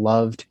not be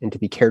loved and to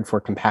be cared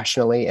for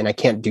compassionately. And I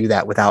can't do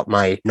that without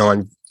my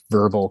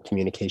nonverbal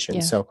communication.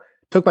 Yeah. So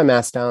took my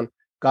mask down,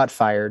 got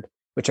fired,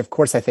 which of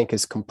course I think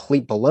is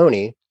complete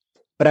baloney.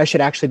 But I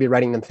should actually be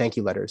writing them thank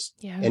you letters.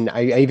 Yeah. And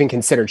I even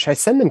considered, should I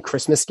send them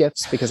Christmas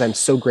gifts because I'm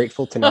so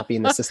grateful to not be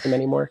in the system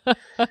anymore?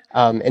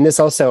 And this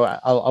also,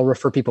 I'll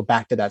refer people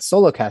back to that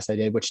solo cast I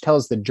did, which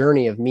tells the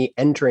journey of me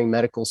entering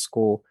medical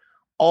school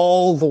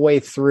all the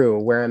way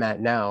through where I'm at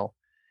now.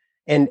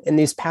 And in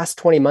these past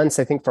 20 months,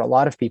 I think for a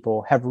lot of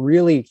people have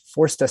really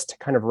forced us to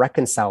kind of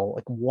reconcile,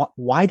 like,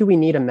 why do we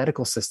need a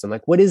medical system?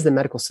 Like, what is the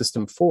medical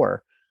system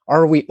for?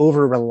 Are we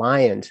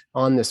over-reliant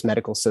on this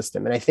medical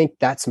system? And I think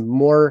that's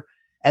more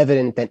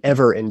evident than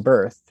ever in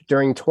birth.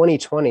 During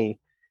 2020,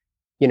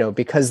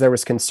 because there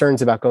was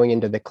concerns about going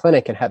into the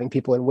clinic and having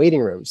people in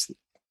waiting rooms,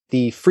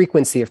 the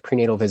frequency of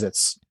prenatal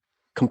visits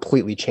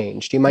completely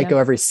changed. You might go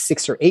every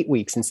 6 or 8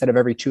 weeks instead of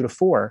every 2 to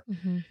 4.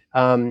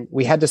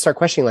 We had to start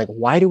questioning, like,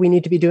 why do we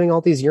need to be doing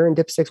all these urine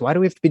dipsticks? Why do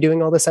we have to be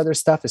doing all this other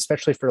stuff,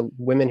 especially for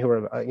women who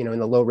are, in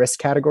the low risk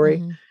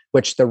category,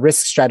 which the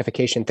risk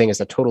stratification thing is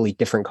a totally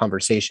different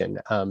conversation.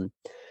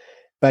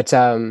 But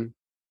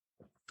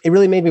it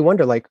really made me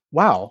wonder, like,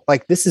 wow,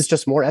 like this is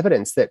just more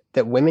evidence that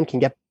women can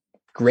get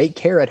great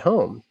care at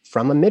home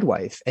from a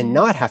midwife and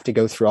not have to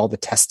go through all the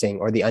testing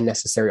or the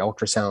unnecessary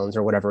ultrasounds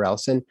or whatever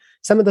else. And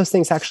some of those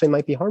things actually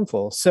might be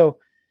harmful. So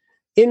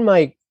in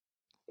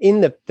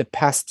the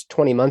past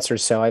 20 months or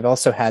so, I've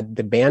also had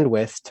the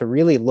bandwidth to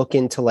really look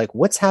into like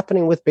what's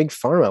happening with big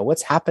pharma,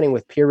 what's happening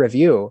with peer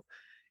review.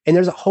 And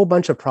there's a whole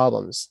bunch of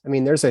problems. I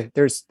mean, there's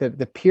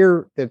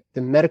the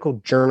medical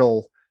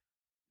journal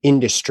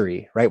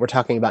industry, right? We're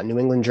talking about New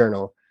England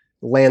Journal,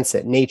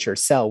 Lancet, Nature,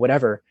 Cell,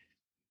 whatever.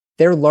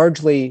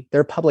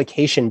 Their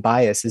publication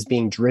bias is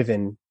being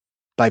driven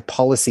by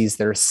policies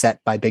that are set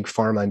by big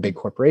pharma and big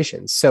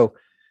corporations. So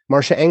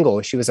Marcia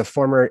Engel, she was a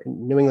former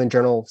New England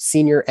Journal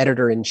senior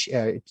editor and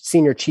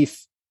senior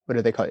chief, what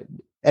do they call it?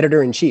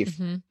 Editor in chief,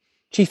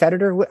 chief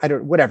editor,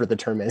 whatever the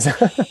term is.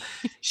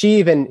 She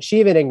even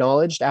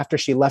acknowledged after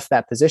she left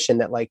that position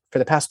that like for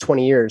the past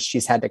 20 years,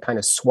 she's had to kind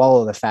of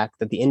swallow the fact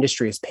that the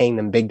industry is paying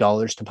them big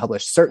dollars to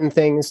publish certain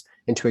things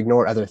and to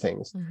ignore other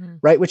things,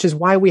 right? Which is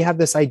why we have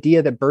this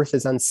idea that birth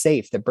is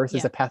unsafe, that birth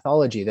is a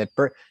pathology, that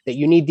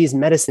you need these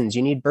medicines,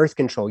 you need birth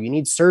control, you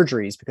need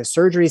surgeries because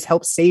surgeries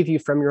help save you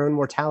from your own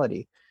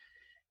mortality.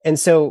 And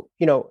so,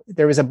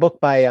 there was a book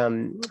by, I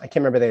can't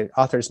remember the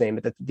author's name,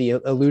 but the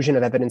Illusion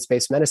of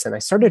Evidence-Based Medicine. I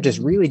started just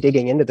really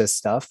digging into this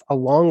stuff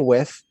along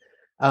with,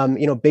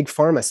 big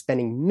pharma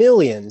spending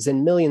millions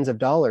and millions of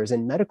dollars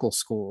in medical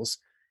schools.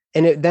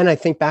 And then I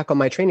think back on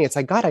my training, it's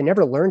like, God, I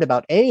never learned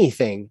about any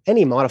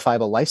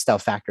modifiable lifestyle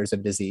factors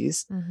of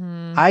disease.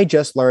 I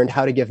just learned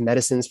how to give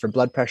medicines for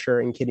blood pressure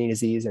and kidney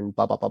disease and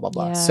blah, blah, blah, blah,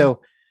 blah. Yeah.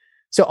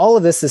 So all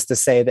of this is to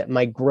say that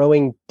my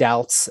growing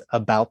doubts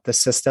about the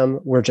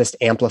system were just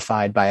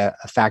amplified by a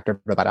factor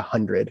of about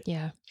 100.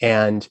 Yeah.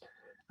 And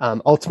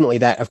ultimately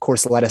that, of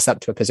course, led us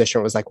up to a position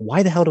where it was like,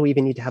 why the hell do we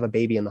even need to have a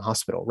baby in the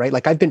hospital, right?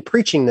 Like I've been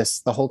preaching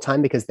this the whole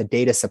time because the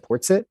data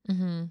supports it.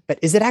 But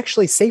is it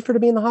actually safer to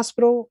be in the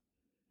hospital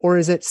or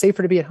is it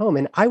safer to be at home?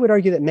 And I would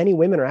argue that many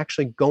women are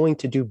actually going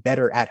to do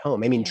better at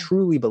home. I mean,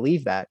 truly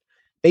believe that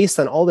based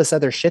on all this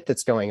other shit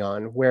that's going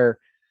on where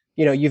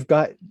you've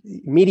got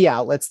media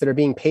outlets that are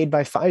being paid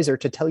by Pfizer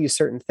to tell you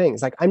certain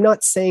things. Like, I'm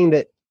not saying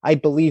that I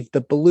believe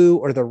the blue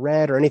or the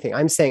red or anything.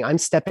 I'm saying I'm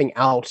stepping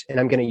out and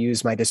I'm going to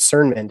use my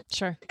discernment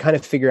to kind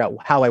of figure out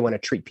how I want to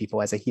treat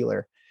people as a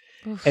healer.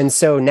 Oof. And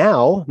so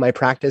now my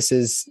practice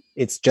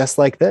it's just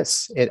like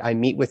this. I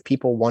meet with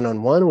people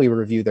one-on-one. We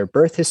review their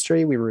birth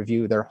history. We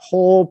review their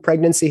whole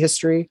pregnancy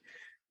history.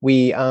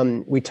 We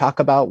talk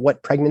about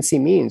what pregnancy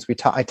means.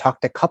 I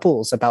talk to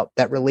couples about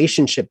that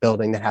relationship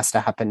building that has to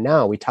happen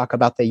now. We talk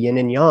about the yin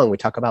and yang. We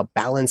talk about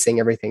balancing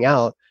everything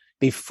out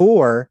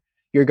before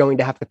you're going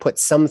to have to put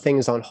some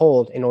things on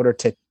hold in order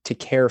to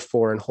care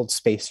for and hold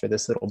space for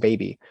this little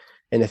baby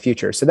in the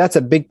future. So that's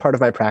a big part of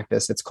my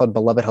practice. It's called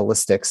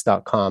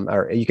belovedholistics.com,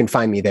 or you can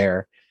find me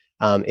there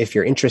if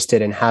you're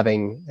interested in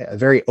having a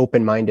very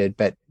open-minded,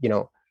 but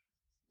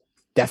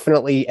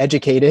definitely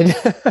educated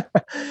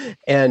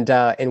and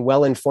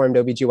well-informed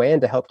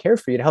OBGYN to help care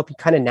for you, to help you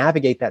kind of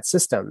navigate that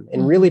system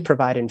and really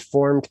provide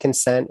informed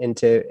consent and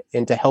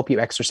to help you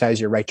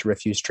exercise your right to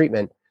refuse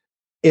treatment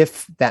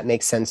if that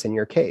makes sense in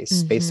your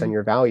case based on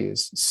your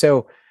values.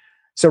 So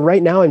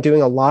right now I'm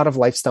doing a lot of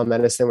lifestyle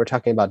medicine. We're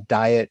talking about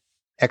diet,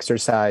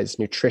 exercise,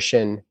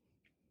 nutrition,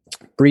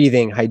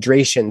 breathing,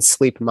 hydration,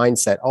 sleep,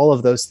 mindset. All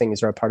of those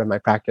things are a part of my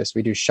practice.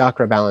 We do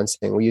chakra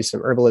balancing. We use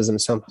some herbalism,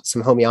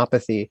 some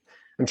homeopathy.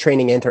 I'm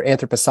training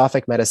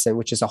anthroposophic medicine,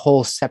 which is a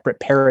whole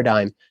separate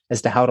paradigm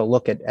as to how to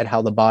look at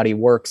how the body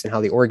works and how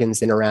the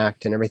organs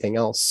interact and everything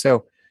else.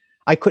 So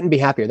I couldn't be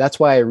happier. That's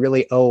why I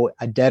really owe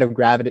a debt of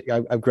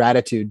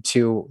gratitude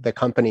to the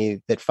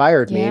company that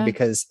fired me,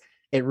 because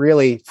it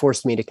really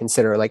forced me to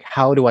consider, like,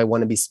 how do I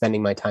want to be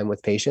spending my time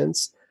with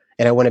patients?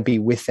 And I want to be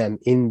with them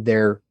in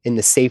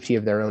the safety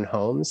of their own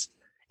homes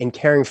and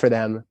caring for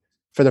them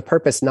for the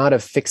purpose, not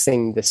of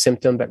fixing the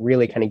symptom, but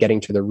really kind of getting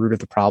to the root of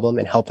the problem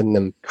and helping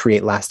them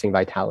create lasting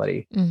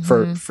vitality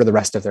for the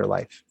rest of their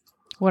life.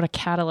 What a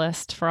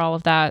catalyst for all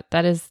of that.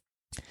 That is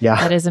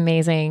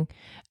amazing.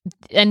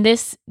 And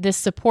this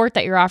support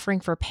that you're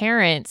offering for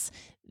parents,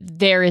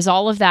 there is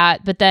all of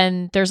that, but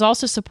then there's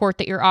also support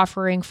that you're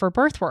offering for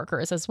birth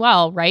workers as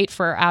well, right?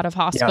 For out of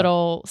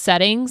hospital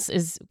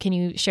settings. Can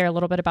you share a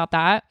little bit about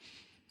that?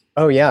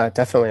 Oh yeah,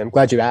 definitely. I'm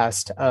glad you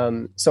asked.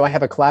 So I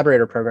have a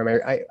collaborator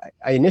program.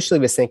 I initially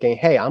was thinking,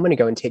 hey, I'm going to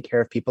go and take care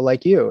of people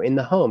like you in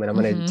the home, and I'm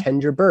going to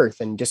attend your birth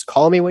and just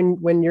call me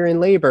when you're in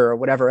labor or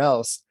whatever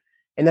else.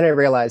 And then I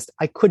realized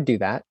I could do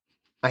that.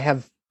 I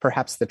have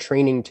perhaps the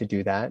training to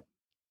do that.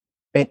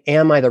 But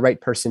am I the right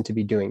person to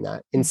be doing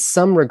that? In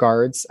some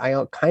regards,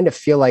 I kind of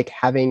feel like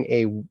having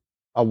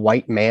a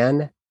white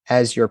man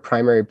as your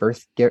primary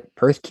birth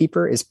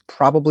keeper is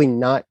probably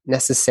not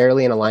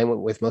necessarily in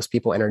alignment with most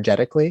people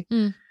energetically.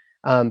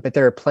 But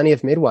there are plenty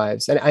of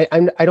midwives. And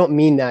I don't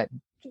mean that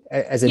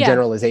as a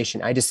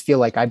generalization. I just feel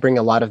like I bring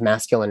a lot of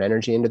masculine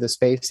energy into the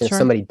space. And if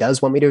somebody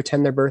does want me to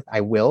attend their birth,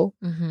 I will.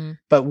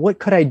 But what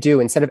could I do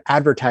instead of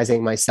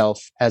advertising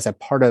myself as a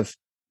part of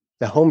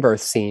the home birth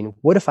scene?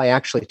 What if I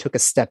actually took a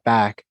step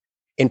back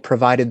and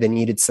provided the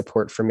needed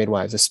support for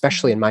midwives,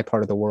 especially in my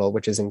part of the world,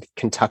 which is in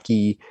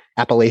Kentucky,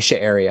 Appalachia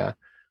area?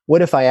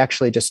 What if I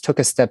actually just took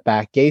a step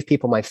back, gave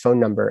people my phone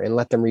number, and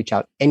let them reach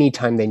out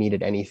anytime they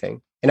needed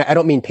anything? And I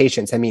don't mean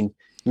patients. I mean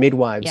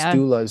midwives,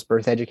 doulas,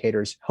 birth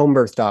educators, home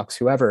birth docs,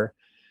 whoever.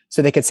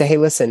 So they could say, hey,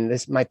 listen,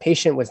 my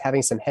patient was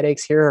having some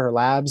headaches. Here are her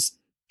labs.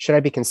 Should I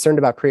be concerned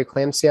about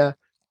preeclampsia?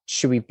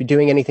 Should we be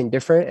doing anything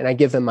different? And I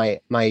give them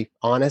my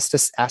honest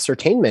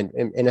ascertainment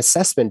and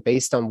assessment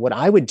based on what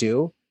I would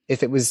do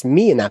if it was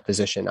me in that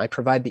position. I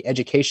provide the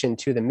education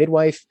to the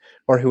midwife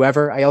or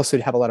whoever. I also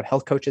have a lot of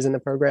health coaches in the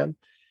program.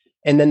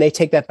 And then they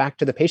take that back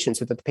to the patient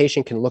so that the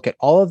patient can look at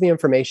all of the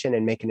information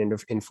and make an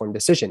informed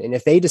decision. And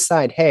if they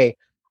decide, hey,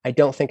 I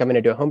don't think I'm going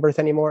to do a home birth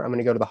anymore, I'm going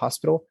to go to the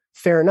hospital,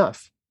 fair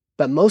enough.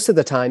 But most of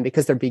the time,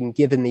 because they're being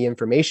given the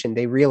information,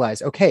 they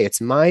realize, okay,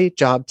 it's my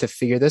job to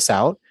figure this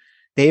out.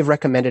 They've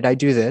recommended I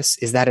do this.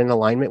 Is that in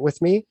alignment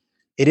with me?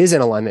 It is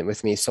in alignment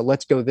with me. So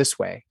let's go this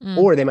way.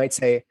 Or they might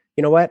say,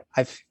 you know what?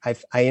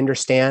 I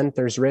understand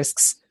there's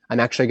risks. I'm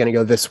actually going to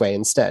go this way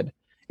instead.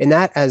 And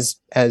that as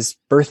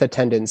birth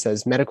attendants,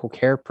 as medical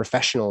care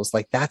professionals,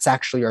 like that's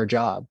actually our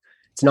job.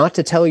 It's not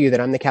to tell you that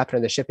I'm the captain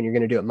of the ship and you're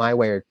going to do it my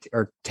way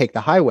or take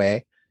the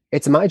highway.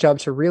 It's my job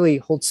to really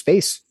hold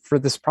space for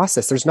this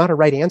process. There's not a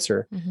right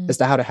answer as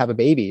to how to have a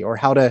baby or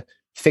how to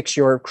fix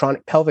your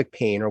chronic pelvic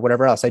pain or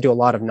whatever else. I do a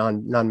lot of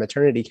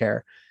non-maternity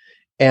care.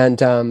 And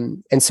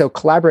so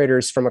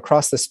collaborators from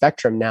across the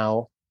spectrum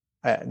now,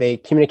 they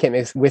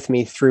communicate with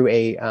me through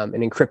an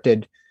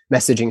encrypted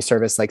messaging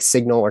service like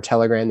Signal or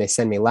Telegram. They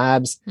send me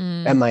labs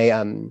at my,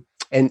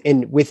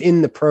 and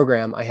within the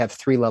program, I have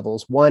 3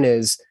 levels. One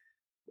is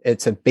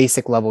it's a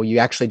basic level. You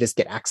actually just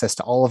get access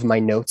to all of my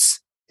notes.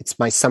 It's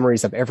my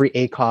summaries of every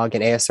ACOG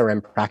and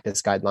ASRM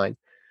practice guideline.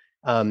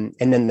 And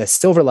then the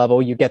silver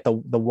level, you get the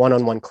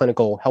one-on-one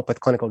clinical help with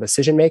clinical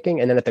decision-making.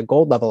 And then at the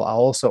gold level, I'll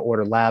also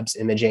order labs,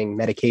 imaging,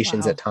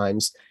 medications at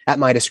times at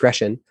my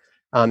discretion.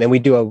 And we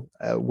do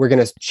we're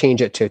going to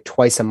change it to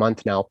twice a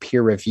month now,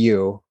 peer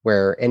review,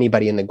 where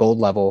anybody in the gold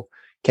level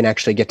can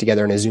actually get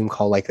together in a Zoom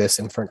call like this.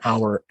 And for an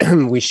hour,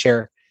 we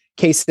share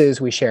cases,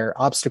 we share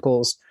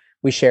obstacles,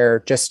 we share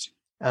just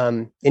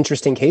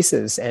interesting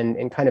cases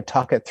and kind of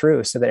talk it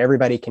through so that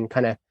everybody can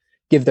kind of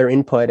give their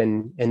input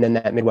and then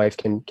that midwife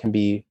can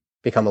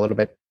become a little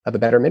bit of a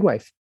better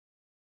midwife.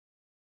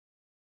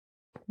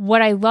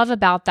 What I love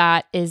about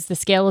that is the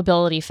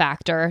scalability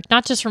factor,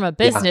 not just from a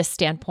business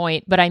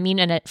standpoint, but I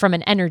mean from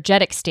an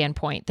energetic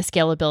standpoint, the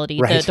scalability,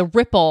 the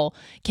ripple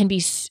can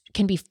be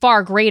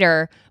far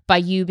greater by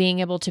you being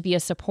able to be a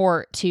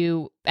support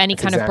to any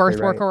kind of birth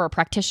worker or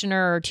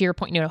practitioner, or to your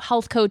point,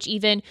 health coach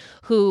even,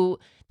 who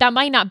that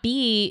might not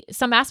be,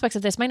 some aspects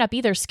of this might not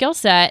be their skill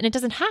set, and it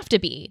doesn't have to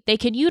be. They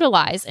can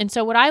utilize. And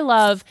so what I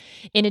love,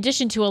 in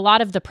addition to a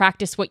lot of the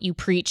practice what you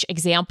preach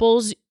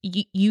examples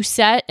you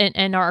set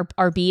and are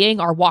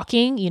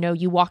walking,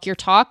 you walk your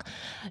talk,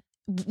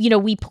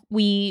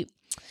 we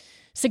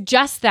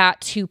suggest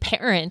that to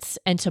parents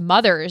and to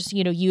mothers,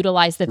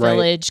 utilize the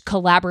village,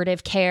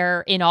 collaborative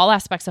care in all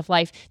aspects of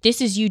life.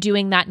 This is you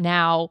doing that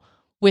now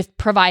with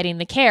providing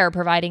the care,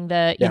 providing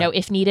the,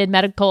 if needed,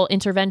 medical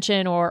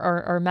intervention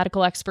or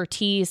medical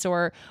expertise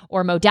or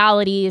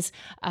modalities.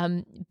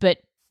 But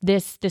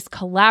this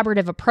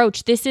collaborative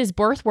approach, this is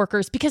birth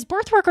workers, because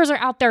birth workers are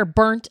out there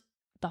burnt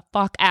the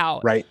fuck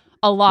out. Right.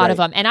 A lot of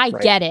them. And I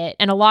get it.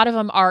 And a lot of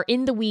them are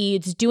in the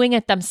weeds doing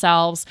it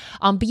themselves.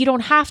 But you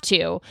don't have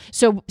to.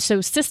 So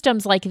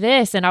systems like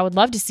this, and I would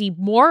love to see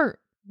more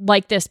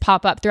like this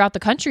pop up throughout the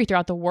country,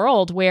 throughout the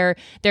world, where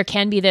there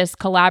can be this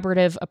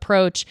collaborative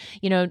approach,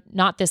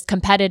 not this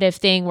competitive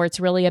thing where it's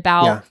really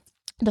about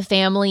the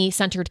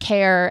family-centered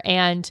care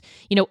and,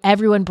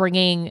 everyone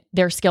bringing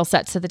their skill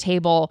sets to the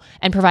table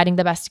and providing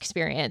the best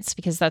experience,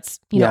 because that's,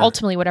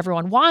 ultimately what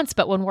everyone wants.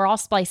 But when we're all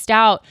spliced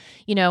out,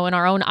 in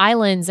our own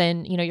islands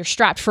and, you're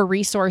strapped for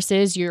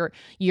resources,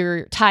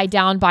 you're tied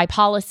down by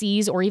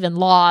policies or even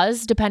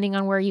laws, depending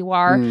on where you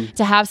are,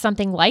 to have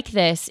something like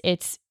this,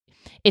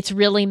 it's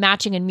really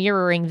matching and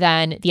mirroring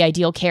then the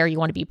ideal care you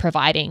want to be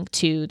providing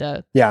to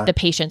the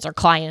patients or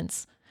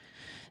clients.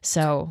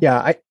 So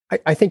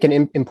I think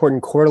an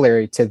important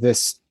corollary to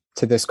this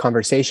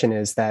conversation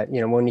is that,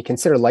 when you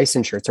consider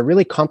licensure, it's a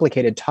really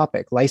complicated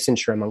topic,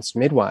 licensure amongst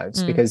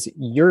midwives, because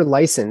you're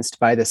licensed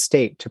by the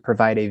state to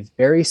provide a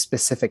very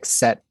specific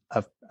set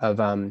of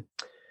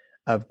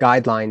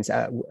guidelines,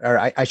 or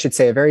I should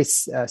say a very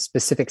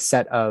specific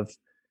set of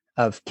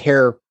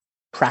care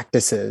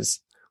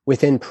practices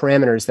within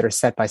parameters that are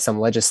set by some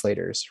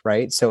legislators,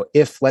 right? So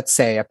if, let's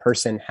say, a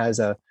person has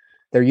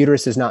their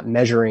uterus is not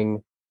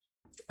measuring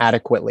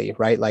adequately,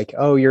 right? Like,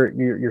 oh,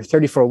 you're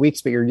 34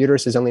 weeks, but your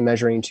uterus is only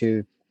measuring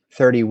to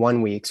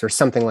 31 weeks or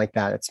something like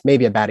that. It's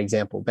maybe a bad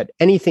example, but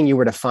anything you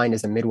were to find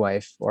as a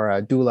midwife or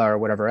a doula or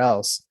whatever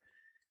else,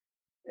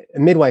 a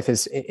midwife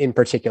is in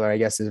particular, I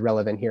guess, is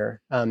relevant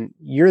here.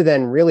 You're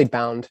then really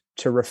bound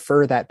to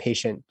refer that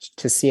patient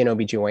to see an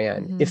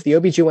OBGYN. If the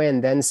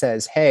OBGYN then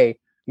says, hey,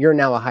 you're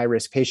now a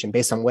high-risk patient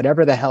based on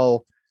whatever the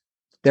hell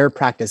their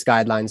practice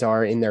guidelines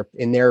are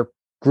in their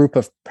group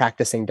of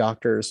practicing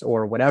doctors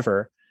or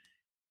whatever,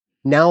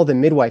 now the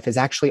midwife is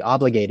actually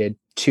obligated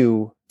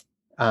to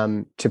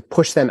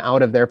push them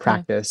out of their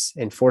practice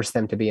and force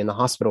them to be in the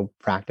hospital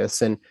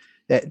practice. And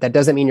That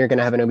doesn't mean you're going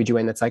to have an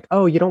OBGYN that's like,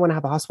 oh, you don't want to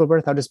have a hospital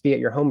birth, I'll just be at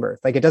your home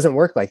birth. Like, it doesn't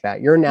work like that.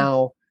 You're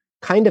now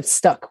kind of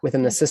stuck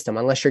within the system,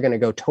 unless you're going to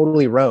go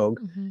totally rogue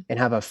and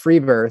have a free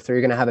birth, or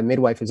you're going to have a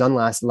midwife who's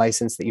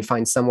unlicensed that you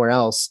find somewhere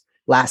else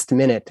last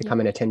minute to come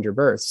and attend your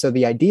birth. So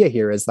the idea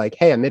here is like,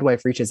 hey, a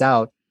midwife reaches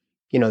out,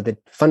 the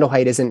fundal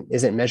height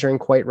isn't measuring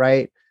quite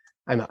right.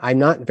 I'm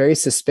not very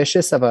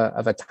suspicious of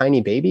a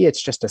tiny baby.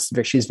 It's just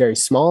she's very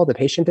small. The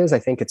patient is. I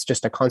think it's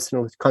just a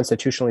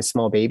constitutionally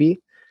small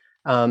baby.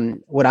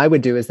 What I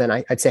would do is then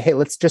I'd say, hey,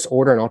 let's just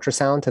order an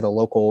ultrasound to the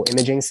local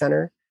imaging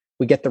center.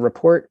 We get the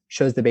report,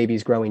 shows the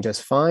baby's growing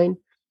just fine.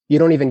 You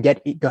don't even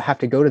have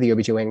to go to the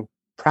OBGYN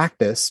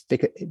practice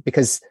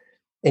because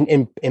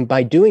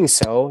by doing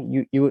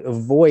so, you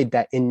avoid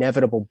that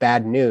inevitable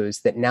bad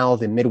news that now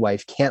the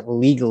midwife can't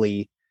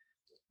legally,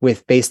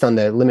 based on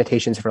the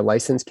limitations of her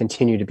license,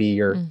 continue to be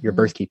your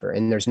birth keeper.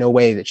 And there's no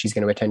way that she's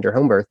going to attend your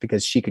home birth,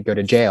 because she could go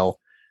to jail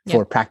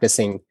for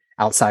practicing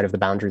outside of the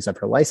boundaries of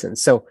her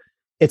license. So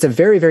it's a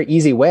very, very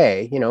easy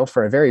way,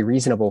 for a very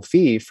reasonable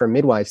fee, for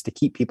midwives to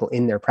keep people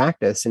in their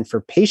practice, and for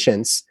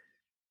patients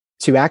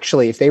to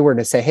actually, if they were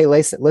to say, hey,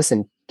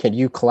 listen, can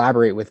you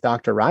collaborate with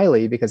Dr.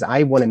 Riley? Because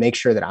I want to make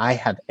sure that I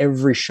have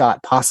every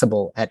shot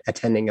possible at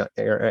attending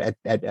or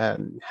at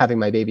having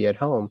my baby at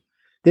home.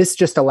 This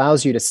just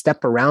allows you to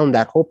step around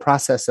that whole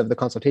process of the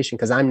consultation,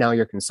 because I'm now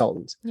your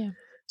consultant. Yeah.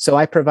 So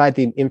I provide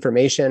the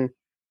information.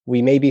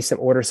 We maybe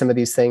order some of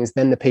these things,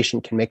 then the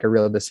patient can make a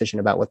real decision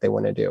about what they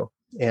want to do.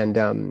 And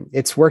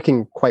it's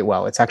working quite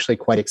well. It's actually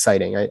quite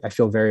exciting. I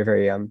feel very,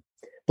 very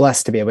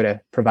blessed to be able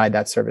to provide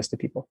that service to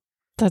people.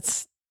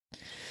 That's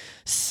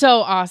so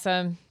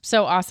awesome.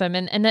 So awesome.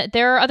 And that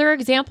there are other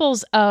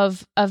examples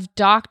of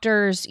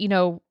doctors,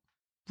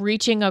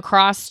 reaching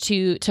across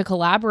to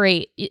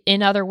collaborate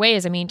in other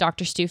ways. I mean,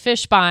 Dr. Stu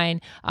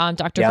Fishbein,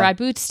 Dr. Brad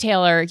Boots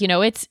Taylor,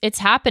 it's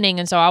happening.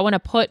 And so I want to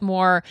put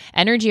more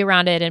energy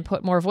around it and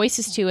put more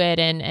voices to it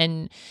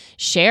and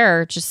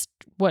share just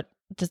what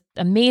the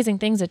amazing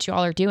things that you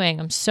all are doing.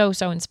 I'm so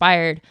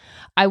inspired.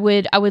 I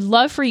would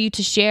love for you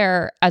to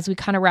share, as we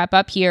kind of wrap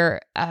up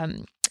here,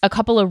 a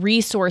couple of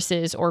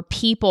resources or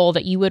people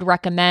that you would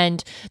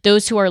recommend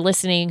those who are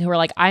listening, who are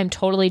like, I'm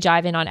totally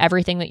jiving on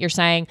everything that you're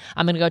saying.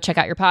 I'm going to go check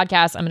out your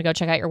podcast. I'm going to go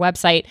check out your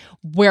website.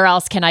 Where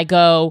else can I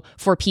go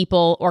for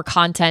people or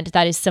content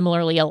that is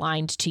similarly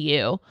aligned to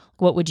you?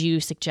 What would you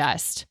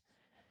suggest?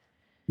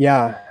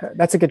 Yeah,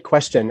 that's a good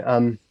question.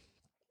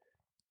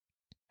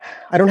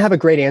 I don't have a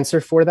great answer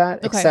for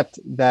that, except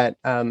that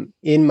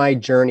in my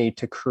journey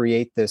to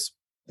create this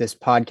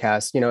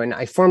podcast, and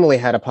I formerly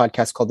had a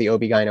podcast called the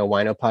OB-GYN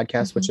Wino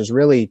podcast, which is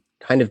really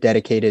kind of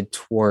dedicated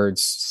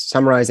towards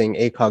summarizing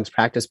ACOG's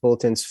practice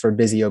bulletins for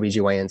busy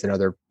OB-GYNs and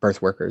other birth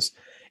workers.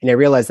 And I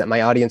realized that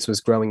my audience was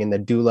growing in the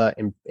doula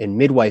and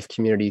midwife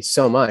community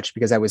so much,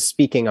 because I was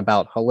speaking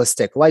about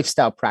holistic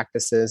lifestyle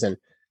practices and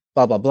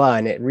blah, blah, blah.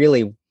 And it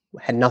really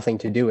had nothing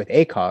to do with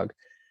ACOG.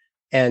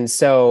 And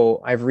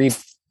so I've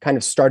kind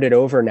of started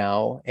over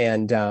now.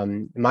 And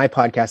my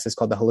podcast is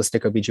called The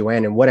Holistic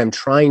OB-GYN. And what I'm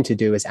trying to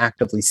do is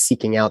actively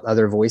seeking out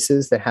other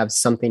voices that have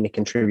something to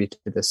contribute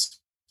to this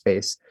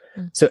space.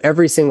 So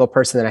every single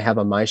person that I have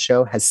on my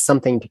show has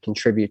something to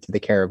contribute to the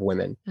care of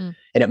women. And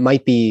it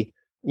might be,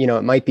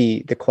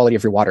 the quality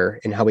of your water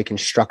and how we can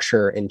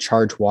structure and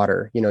charge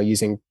water,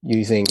 using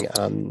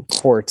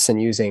quartz and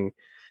using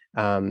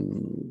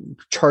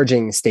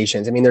charging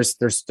stations. I mean, there's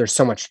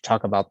so much to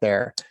talk about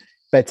there.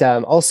 But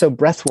also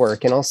breath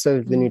work, and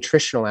also the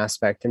nutritional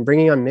aspect, and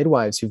bringing on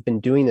midwives who've been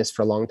doing this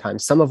for a long time,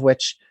 some of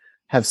which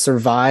have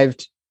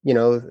survived,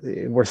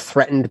 were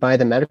threatened by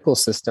the medical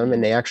system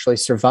and they actually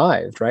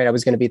survived, right? I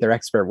was going to be their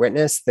expert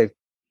witness. The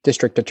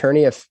district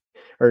attorney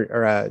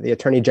or the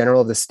attorney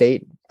general of the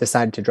state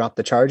decided to drop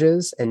the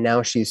charges, and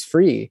now she's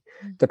free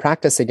to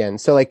practice again.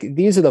 So like,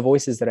 these are the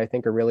voices that I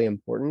think are really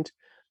important.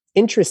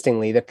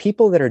 Interestingly, the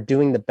people that are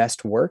doing the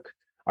best work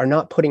are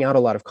not putting out a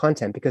lot of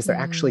content, because they're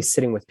actually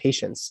sitting with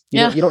patients.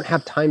 You don't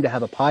have time to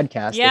have a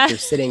podcast if you're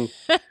sitting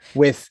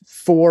with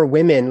 4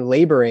 women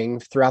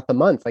laboring throughout the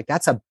month. Like,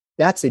 that's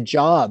a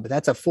job.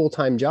 That's a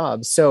full-time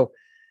job. So,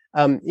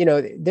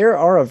 there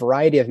are a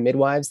variety of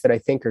midwives that I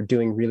think are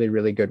doing really,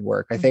 really good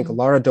work. I think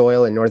Laura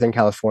Doyle in Northern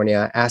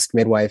California, Ask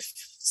Midwife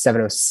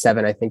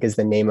 707, I think is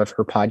the name of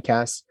her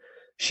podcast.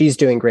 She's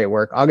doing great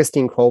work.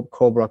 Augustine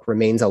Colebrook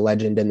remains a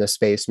legend in the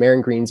space.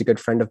 Maren Green's a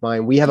good friend of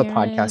mine. We have a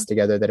podcast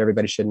together that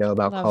everybody should know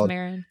about, called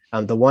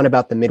the one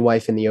about the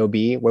midwife and the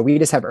OB, where we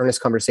just have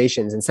earnest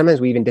conversations. And sometimes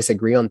we even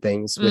disagree on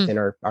things within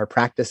our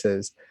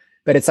practices.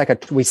 But it's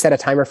like we set a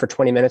timer for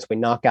 20 minutes, we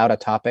knock out a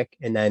topic,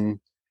 and then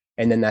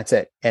that's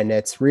it. And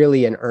it's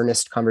really an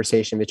earnest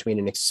conversation between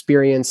an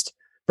experienced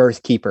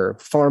birth keeper,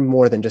 far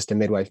more than just a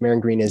midwife. Maren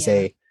Green is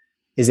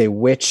a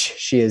witch.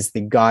 She is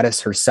the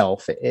goddess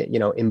herself,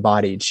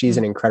 embodied. She's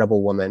an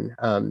incredible woman.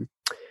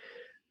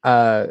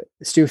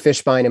 Stu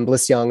Fishbein and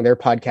Bliss Young, their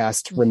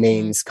podcast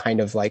remains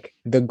kind of like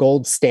the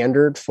gold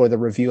standard for the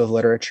review of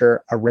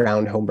literature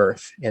around home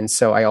birth. And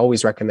so I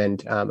always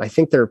recommend, I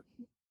think their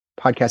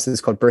podcast is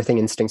called Birthing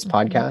Instincts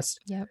Podcast.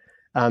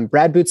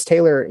 Brad Boots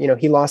Taylor,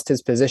 he lost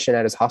his position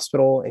at his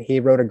hospital, and he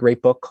wrote a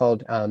great book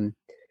called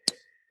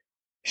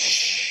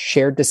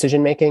Shared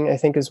Decision Making, I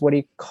think is what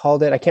he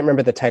called it. I can't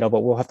remember the title,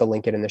 but we'll have to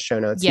link it in the show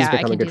notes. Yeah, he's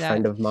become a good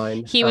friend of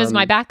mine. He was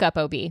my backup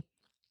OB.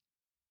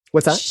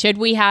 What's that? Should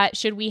we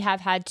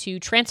have had to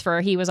transfer?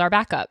 He was our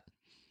backup.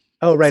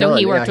 Oh, right. So on.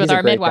 he worked with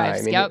our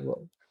midwives. I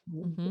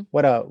mean,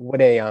 what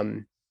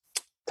a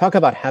talk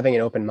about having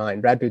an open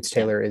mind. Brad Boots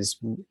Taylor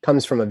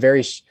comes from a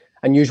very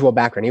unusual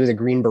background. He was a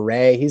Green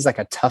Beret. He's like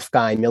a tough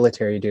guy,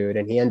 military dude,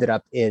 and he ended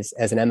up as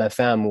an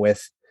MFM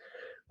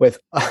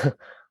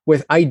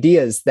with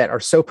ideas that are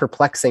so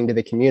perplexing to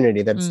the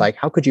community that it's like,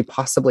 how could you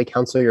possibly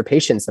counsel your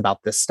patients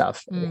about this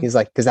stuff? He's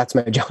like, because that's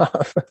my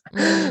job,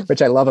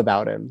 which I love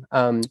about him.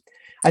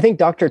 I think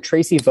Dr.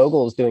 Tracy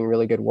Vogel is doing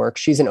really good work.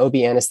 She's an OB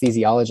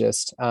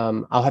anesthesiologist.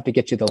 I'll have to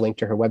get you the link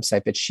to her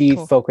website, but she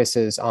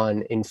focuses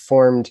on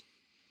informed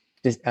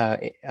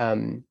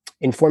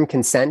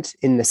consent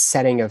in the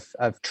setting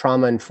of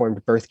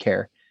trauma-informed birth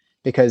care,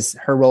 because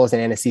her role as an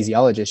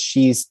anesthesiologist,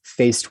 she's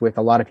faced with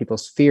a lot of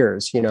people's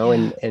fears,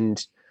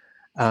 and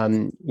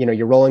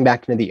you're rolling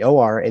back into the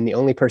OR and the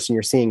only person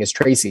you're seeing is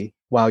Tracy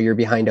while you're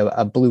behind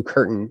a blue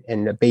curtain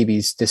and a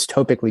baby's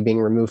dystopically being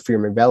removed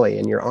from your belly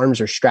and your arms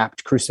are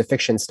strapped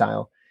crucifixion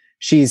style.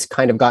 She's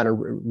kind of gotten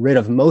rid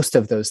of most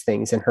of those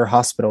things in her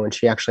hospital. And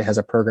she actually has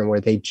a program where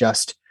they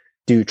just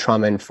do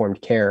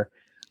trauma-informed care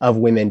of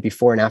women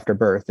before and after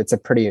birth. It's a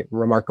pretty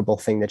remarkable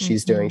thing that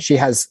she's doing. She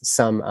has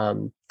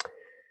some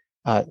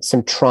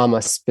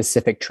trauma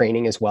specific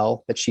training as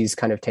well that she's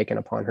kind of taken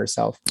upon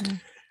herself.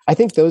 I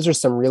think those are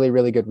some really,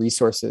 really good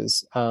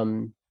resources.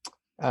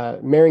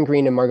 Marion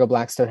Green and Margot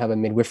Blackstone have a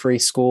midwifery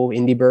school,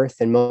 Indie Birth,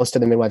 and most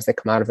of the midwives that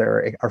come out of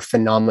there are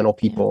phenomenal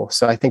people.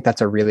 So I think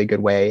that's a really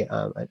good way,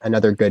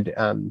 another good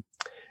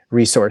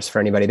resource for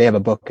anybody. They have a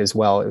book as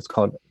well. It's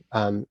called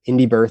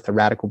Indie Birth, A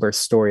Radical Birth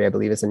Story, I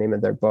believe is the name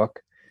of their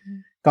book.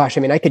 Gosh,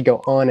 I mean, I could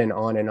go on and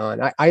on and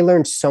on. I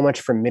learned so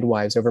much from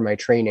midwives over my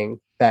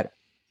training that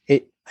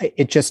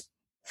it just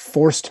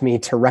forced me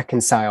to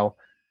reconcile,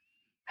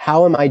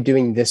 how am I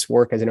doing this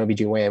work as an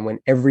OBGYN when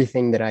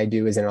everything that I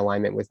do is in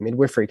alignment with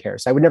midwifery care?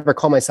 So I would never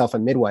call myself a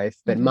midwife,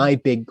 but my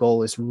big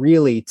goal is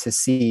really to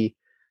see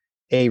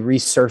a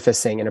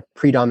resurfacing and a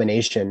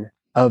predomination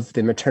of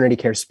the maternity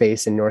care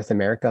space in North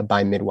America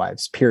by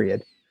midwives,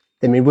 period.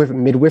 The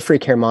midwifery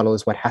care model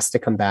is what has to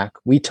come back.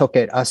 We took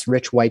it, us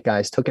rich white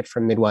guys took it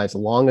from midwives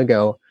long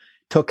ago,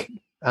 took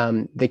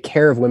the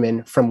care of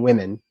women from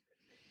women.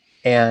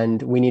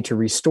 And we need to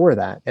restore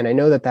that. And I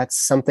know that that's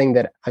something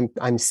that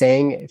I'm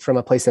saying from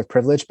a place of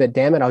privilege, but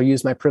damn it, I'll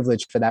use my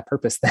privilege for that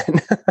purpose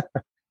then.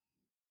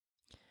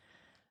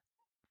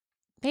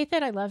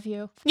 Nathan, I love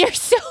you. You're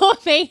so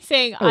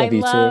amazing.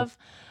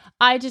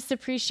 I just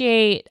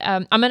appreciate,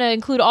 I'm going to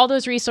include all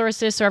those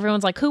resources. So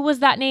everyone's like, who was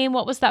that name?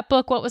 What was that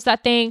book? What was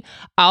that thing?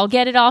 I'll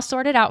get it all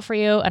sorted out for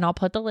you. And I'll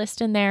put the list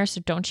in there.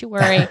 So don't you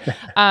worry.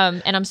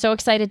 And I'm so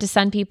excited to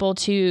send people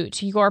to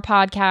your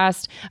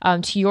podcast,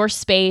 to your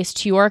space,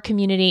 to your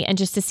community, and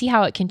just to see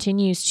how it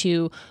continues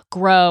to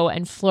grow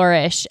and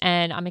flourish.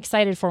 And I'm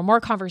excited for more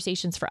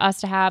conversations for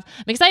us to have.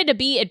 I'm excited to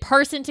be in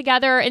person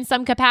together in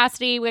some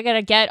capacity. We're going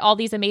to get all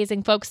these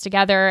amazing folks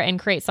together and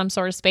create some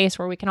sort of space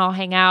where we can all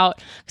hang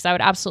out, because I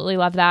would absolutely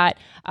love that.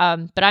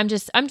 But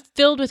I'm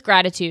filled with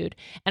gratitude,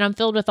 and I'm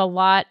filled with a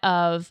lot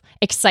of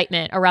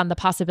excitement around the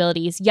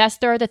possibilities. Yes,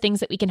 there are the things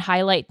that we can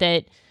highlight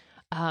that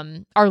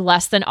are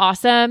less than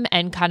awesome,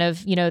 and kind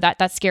of,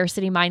 that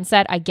scarcity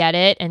mindset. I get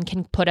it, and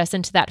can put us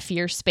into that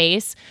fear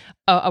space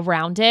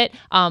around it.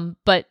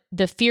 But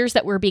the fears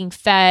that we're being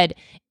fed,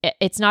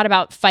 it's not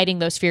about fighting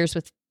those fears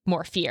with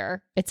more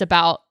fear. It's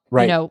about,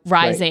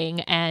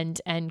 rising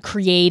and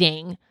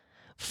creating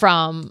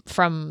from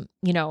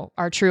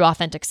our true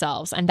authentic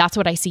selves. And that's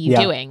what I see you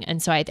doing.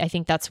 And so I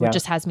think that's what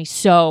just has me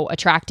so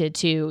attracted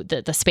to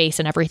the space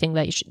and everything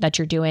that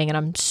you're doing. And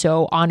I'm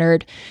so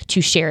honored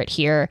to share it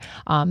here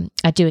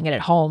at Doing It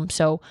at Home.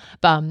 So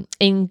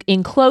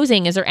in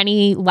closing, is there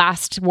any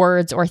last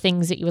words or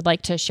things that you would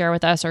like to share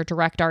with us or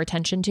direct our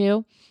attention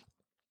to?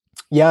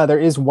 Yeah, there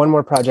is one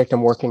more project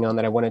I'm working on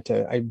that I wanted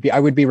to, I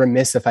would be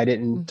remiss if I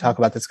didn't talk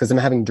about this, because I'm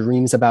having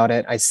dreams about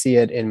it. I see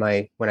it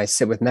when I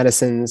sit with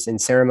medicines in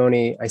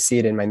ceremony. I see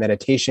it in my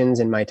meditations,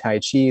 in my Tai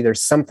Chi.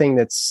 There's something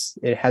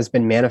it has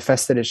been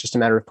manifested. It's just a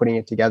matter of putting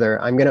it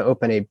together. I'm going to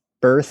open a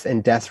birth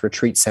and death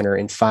retreat center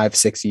in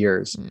 5-6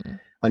 years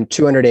on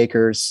 200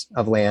 acres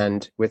of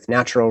land with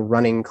natural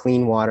running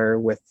clean water,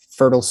 with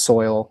fertile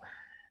soil,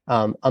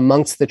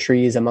 amongst the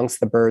trees, amongst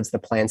the birds, the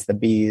plants, the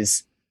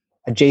bees,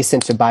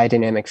 adjacent to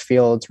biodynamic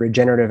fields,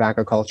 regenerative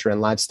agriculture,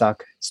 and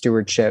livestock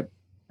stewardship.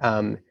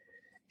 And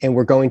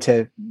we're going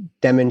to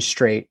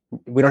demonstrate,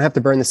 we don't have to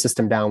burn the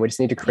system down. We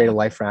just need to create a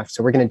life raft.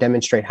 So we're going to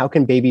demonstrate, how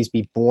can babies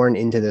be born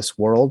into this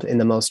world in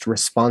the most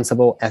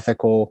responsible,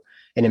 ethical,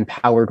 and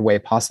empowered way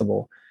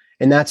possible?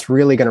 And that's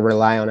really going to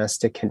rely on us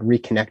to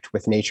reconnect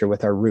with nature,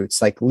 with our roots,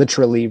 like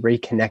literally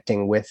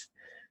reconnecting with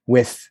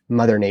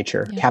Mother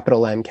Nature,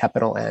 capital M,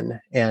 capital N,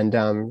 and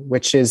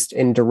which is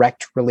in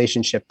direct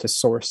relationship to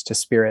source, to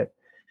spirit.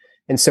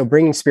 And so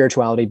bringing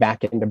spirituality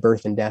back into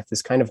birth and death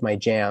is kind of my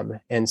jam.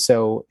 And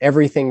so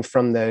everything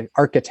from the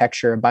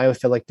architecture,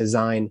 biophilic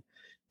design,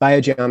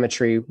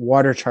 biogeometry,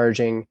 water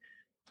charging,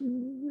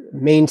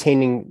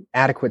 maintaining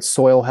adequate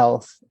soil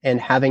health, and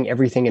having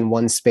everything in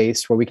one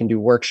space where we can do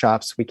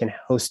workshops, we can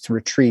host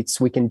retreats,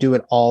 we can do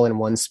it all in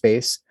one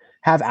space.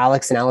 Have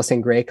Alex and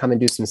Allison Gray come and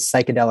do some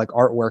psychedelic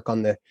artwork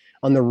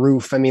on the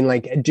roof. I mean,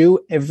 like, do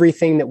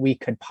everything that we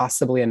could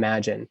possibly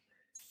imagine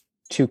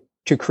to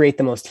create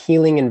the most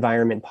healing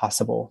environment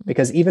possible,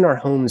 because even our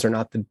homes are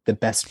not the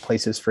best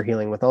places for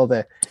healing, with all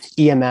the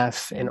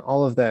EMF and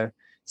all of the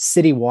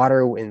city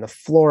water and the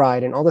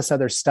fluoride and all this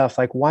other stuff.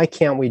 Like, why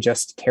can't we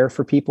just care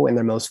for people in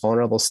their most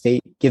vulnerable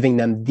state, giving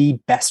them the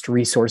best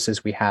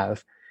resources we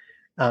have,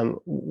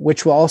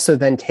 which will also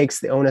then takes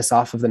the onus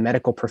off of the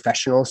medical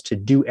professionals to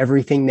do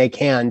everything they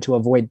can to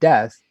avoid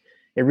death.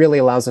 It really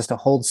allows us to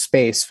hold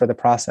space for the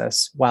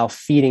process while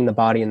feeding the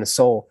body and the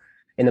soul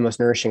in the most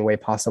nourishing way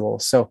possible.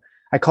 So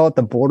I call it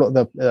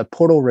the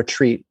Portal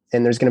Retreat,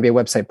 and there's going to be a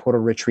website,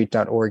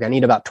 portalretreat.org. I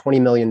need about $20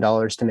 million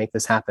to make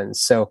this happen.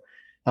 So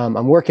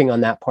I'm working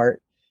on that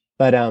part,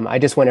 but I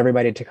just want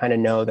everybody to kind of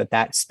know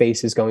that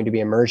space is going to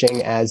be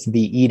emerging as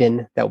the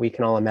Eden that we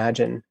can all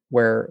imagine,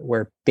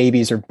 where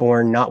babies are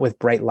born not with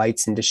bright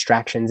lights and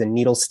distractions and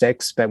needle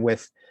sticks, but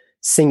with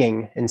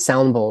singing and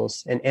sound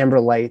bowls and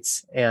amber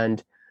lights,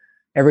 and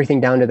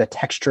everything down to the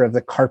texture of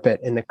the carpet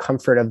and the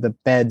comfort of the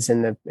beds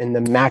and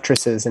the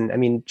mattresses. And I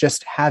mean,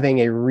 just having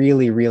a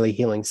really, really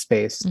healing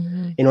space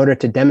in order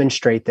to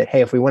demonstrate that,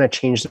 hey, if we want to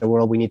change the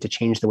world, we need to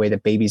change the way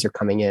that babies are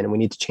coming in, and we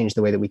need to change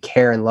the way that we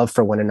care and love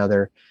for one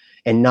another,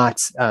 and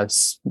not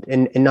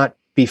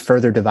be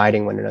further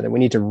dividing one another. We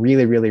need to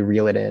really, really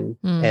reel it in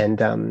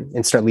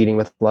and start leading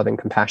with love and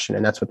compassion.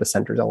 And that's what the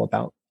center is all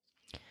about.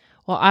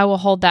 Well, I will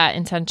hold that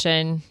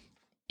intention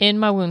in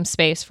my womb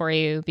space for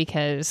you,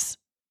 because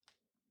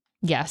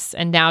yes.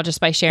 And now just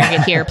by sharing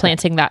it here,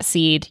 planting that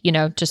seed,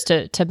 just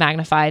to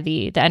magnify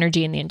the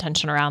energy and the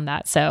intention around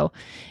that. So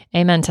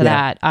amen to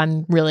that.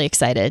 I'm really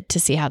excited to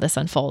see how this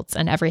unfolds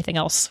and everything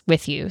else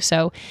with you.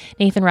 So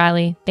Nathan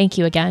Riley, thank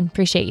you again.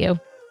 Appreciate you.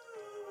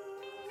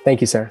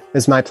 Thank you, Sarah.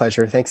 It's my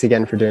pleasure. Thanks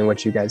again for doing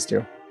what you guys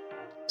do.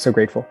 So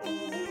grateful.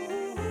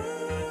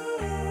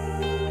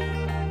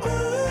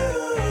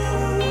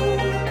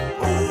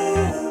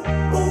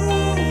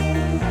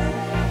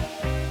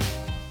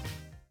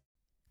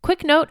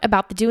 Quick note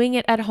about the Doing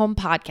It at Home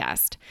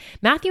podcast.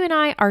 Matthew and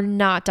I are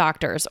not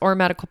doctors or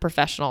medical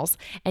professionals,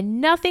 and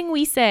nothing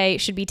we say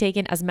should be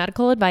taken as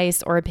medical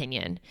advice or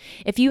opinion.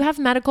 If you have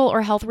medical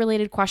or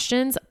health-related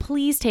questions,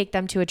 please take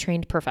them to a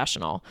trained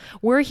professional.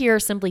 We're here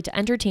simply to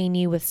entertain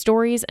you with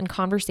stories and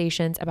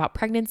conversations about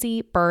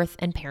pregnancy, birth,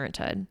 and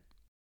parenthood.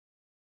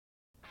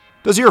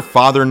 Does your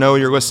father know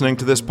you're listening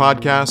to this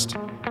podcast?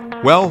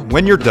 Well,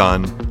 when you're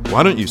done,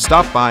 why don't you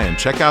stop by and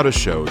check out a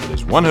show that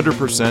is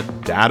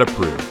 100%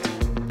 dad-approved.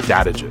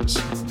 Dadages.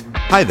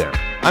 Hi there,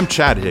 I'm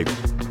Chad Hagel.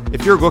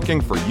 If you're looking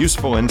for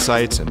useful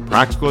insights and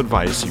practical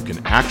advice you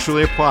can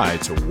actually apply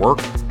to work,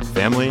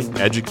 family,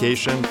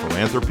 education,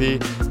 philanthropy,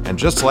 and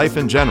just life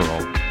in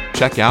general,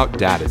 check out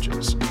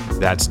Dadages.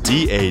 That's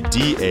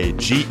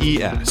DADAGES,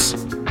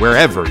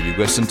 wherever you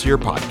listen to your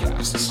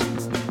podcasts.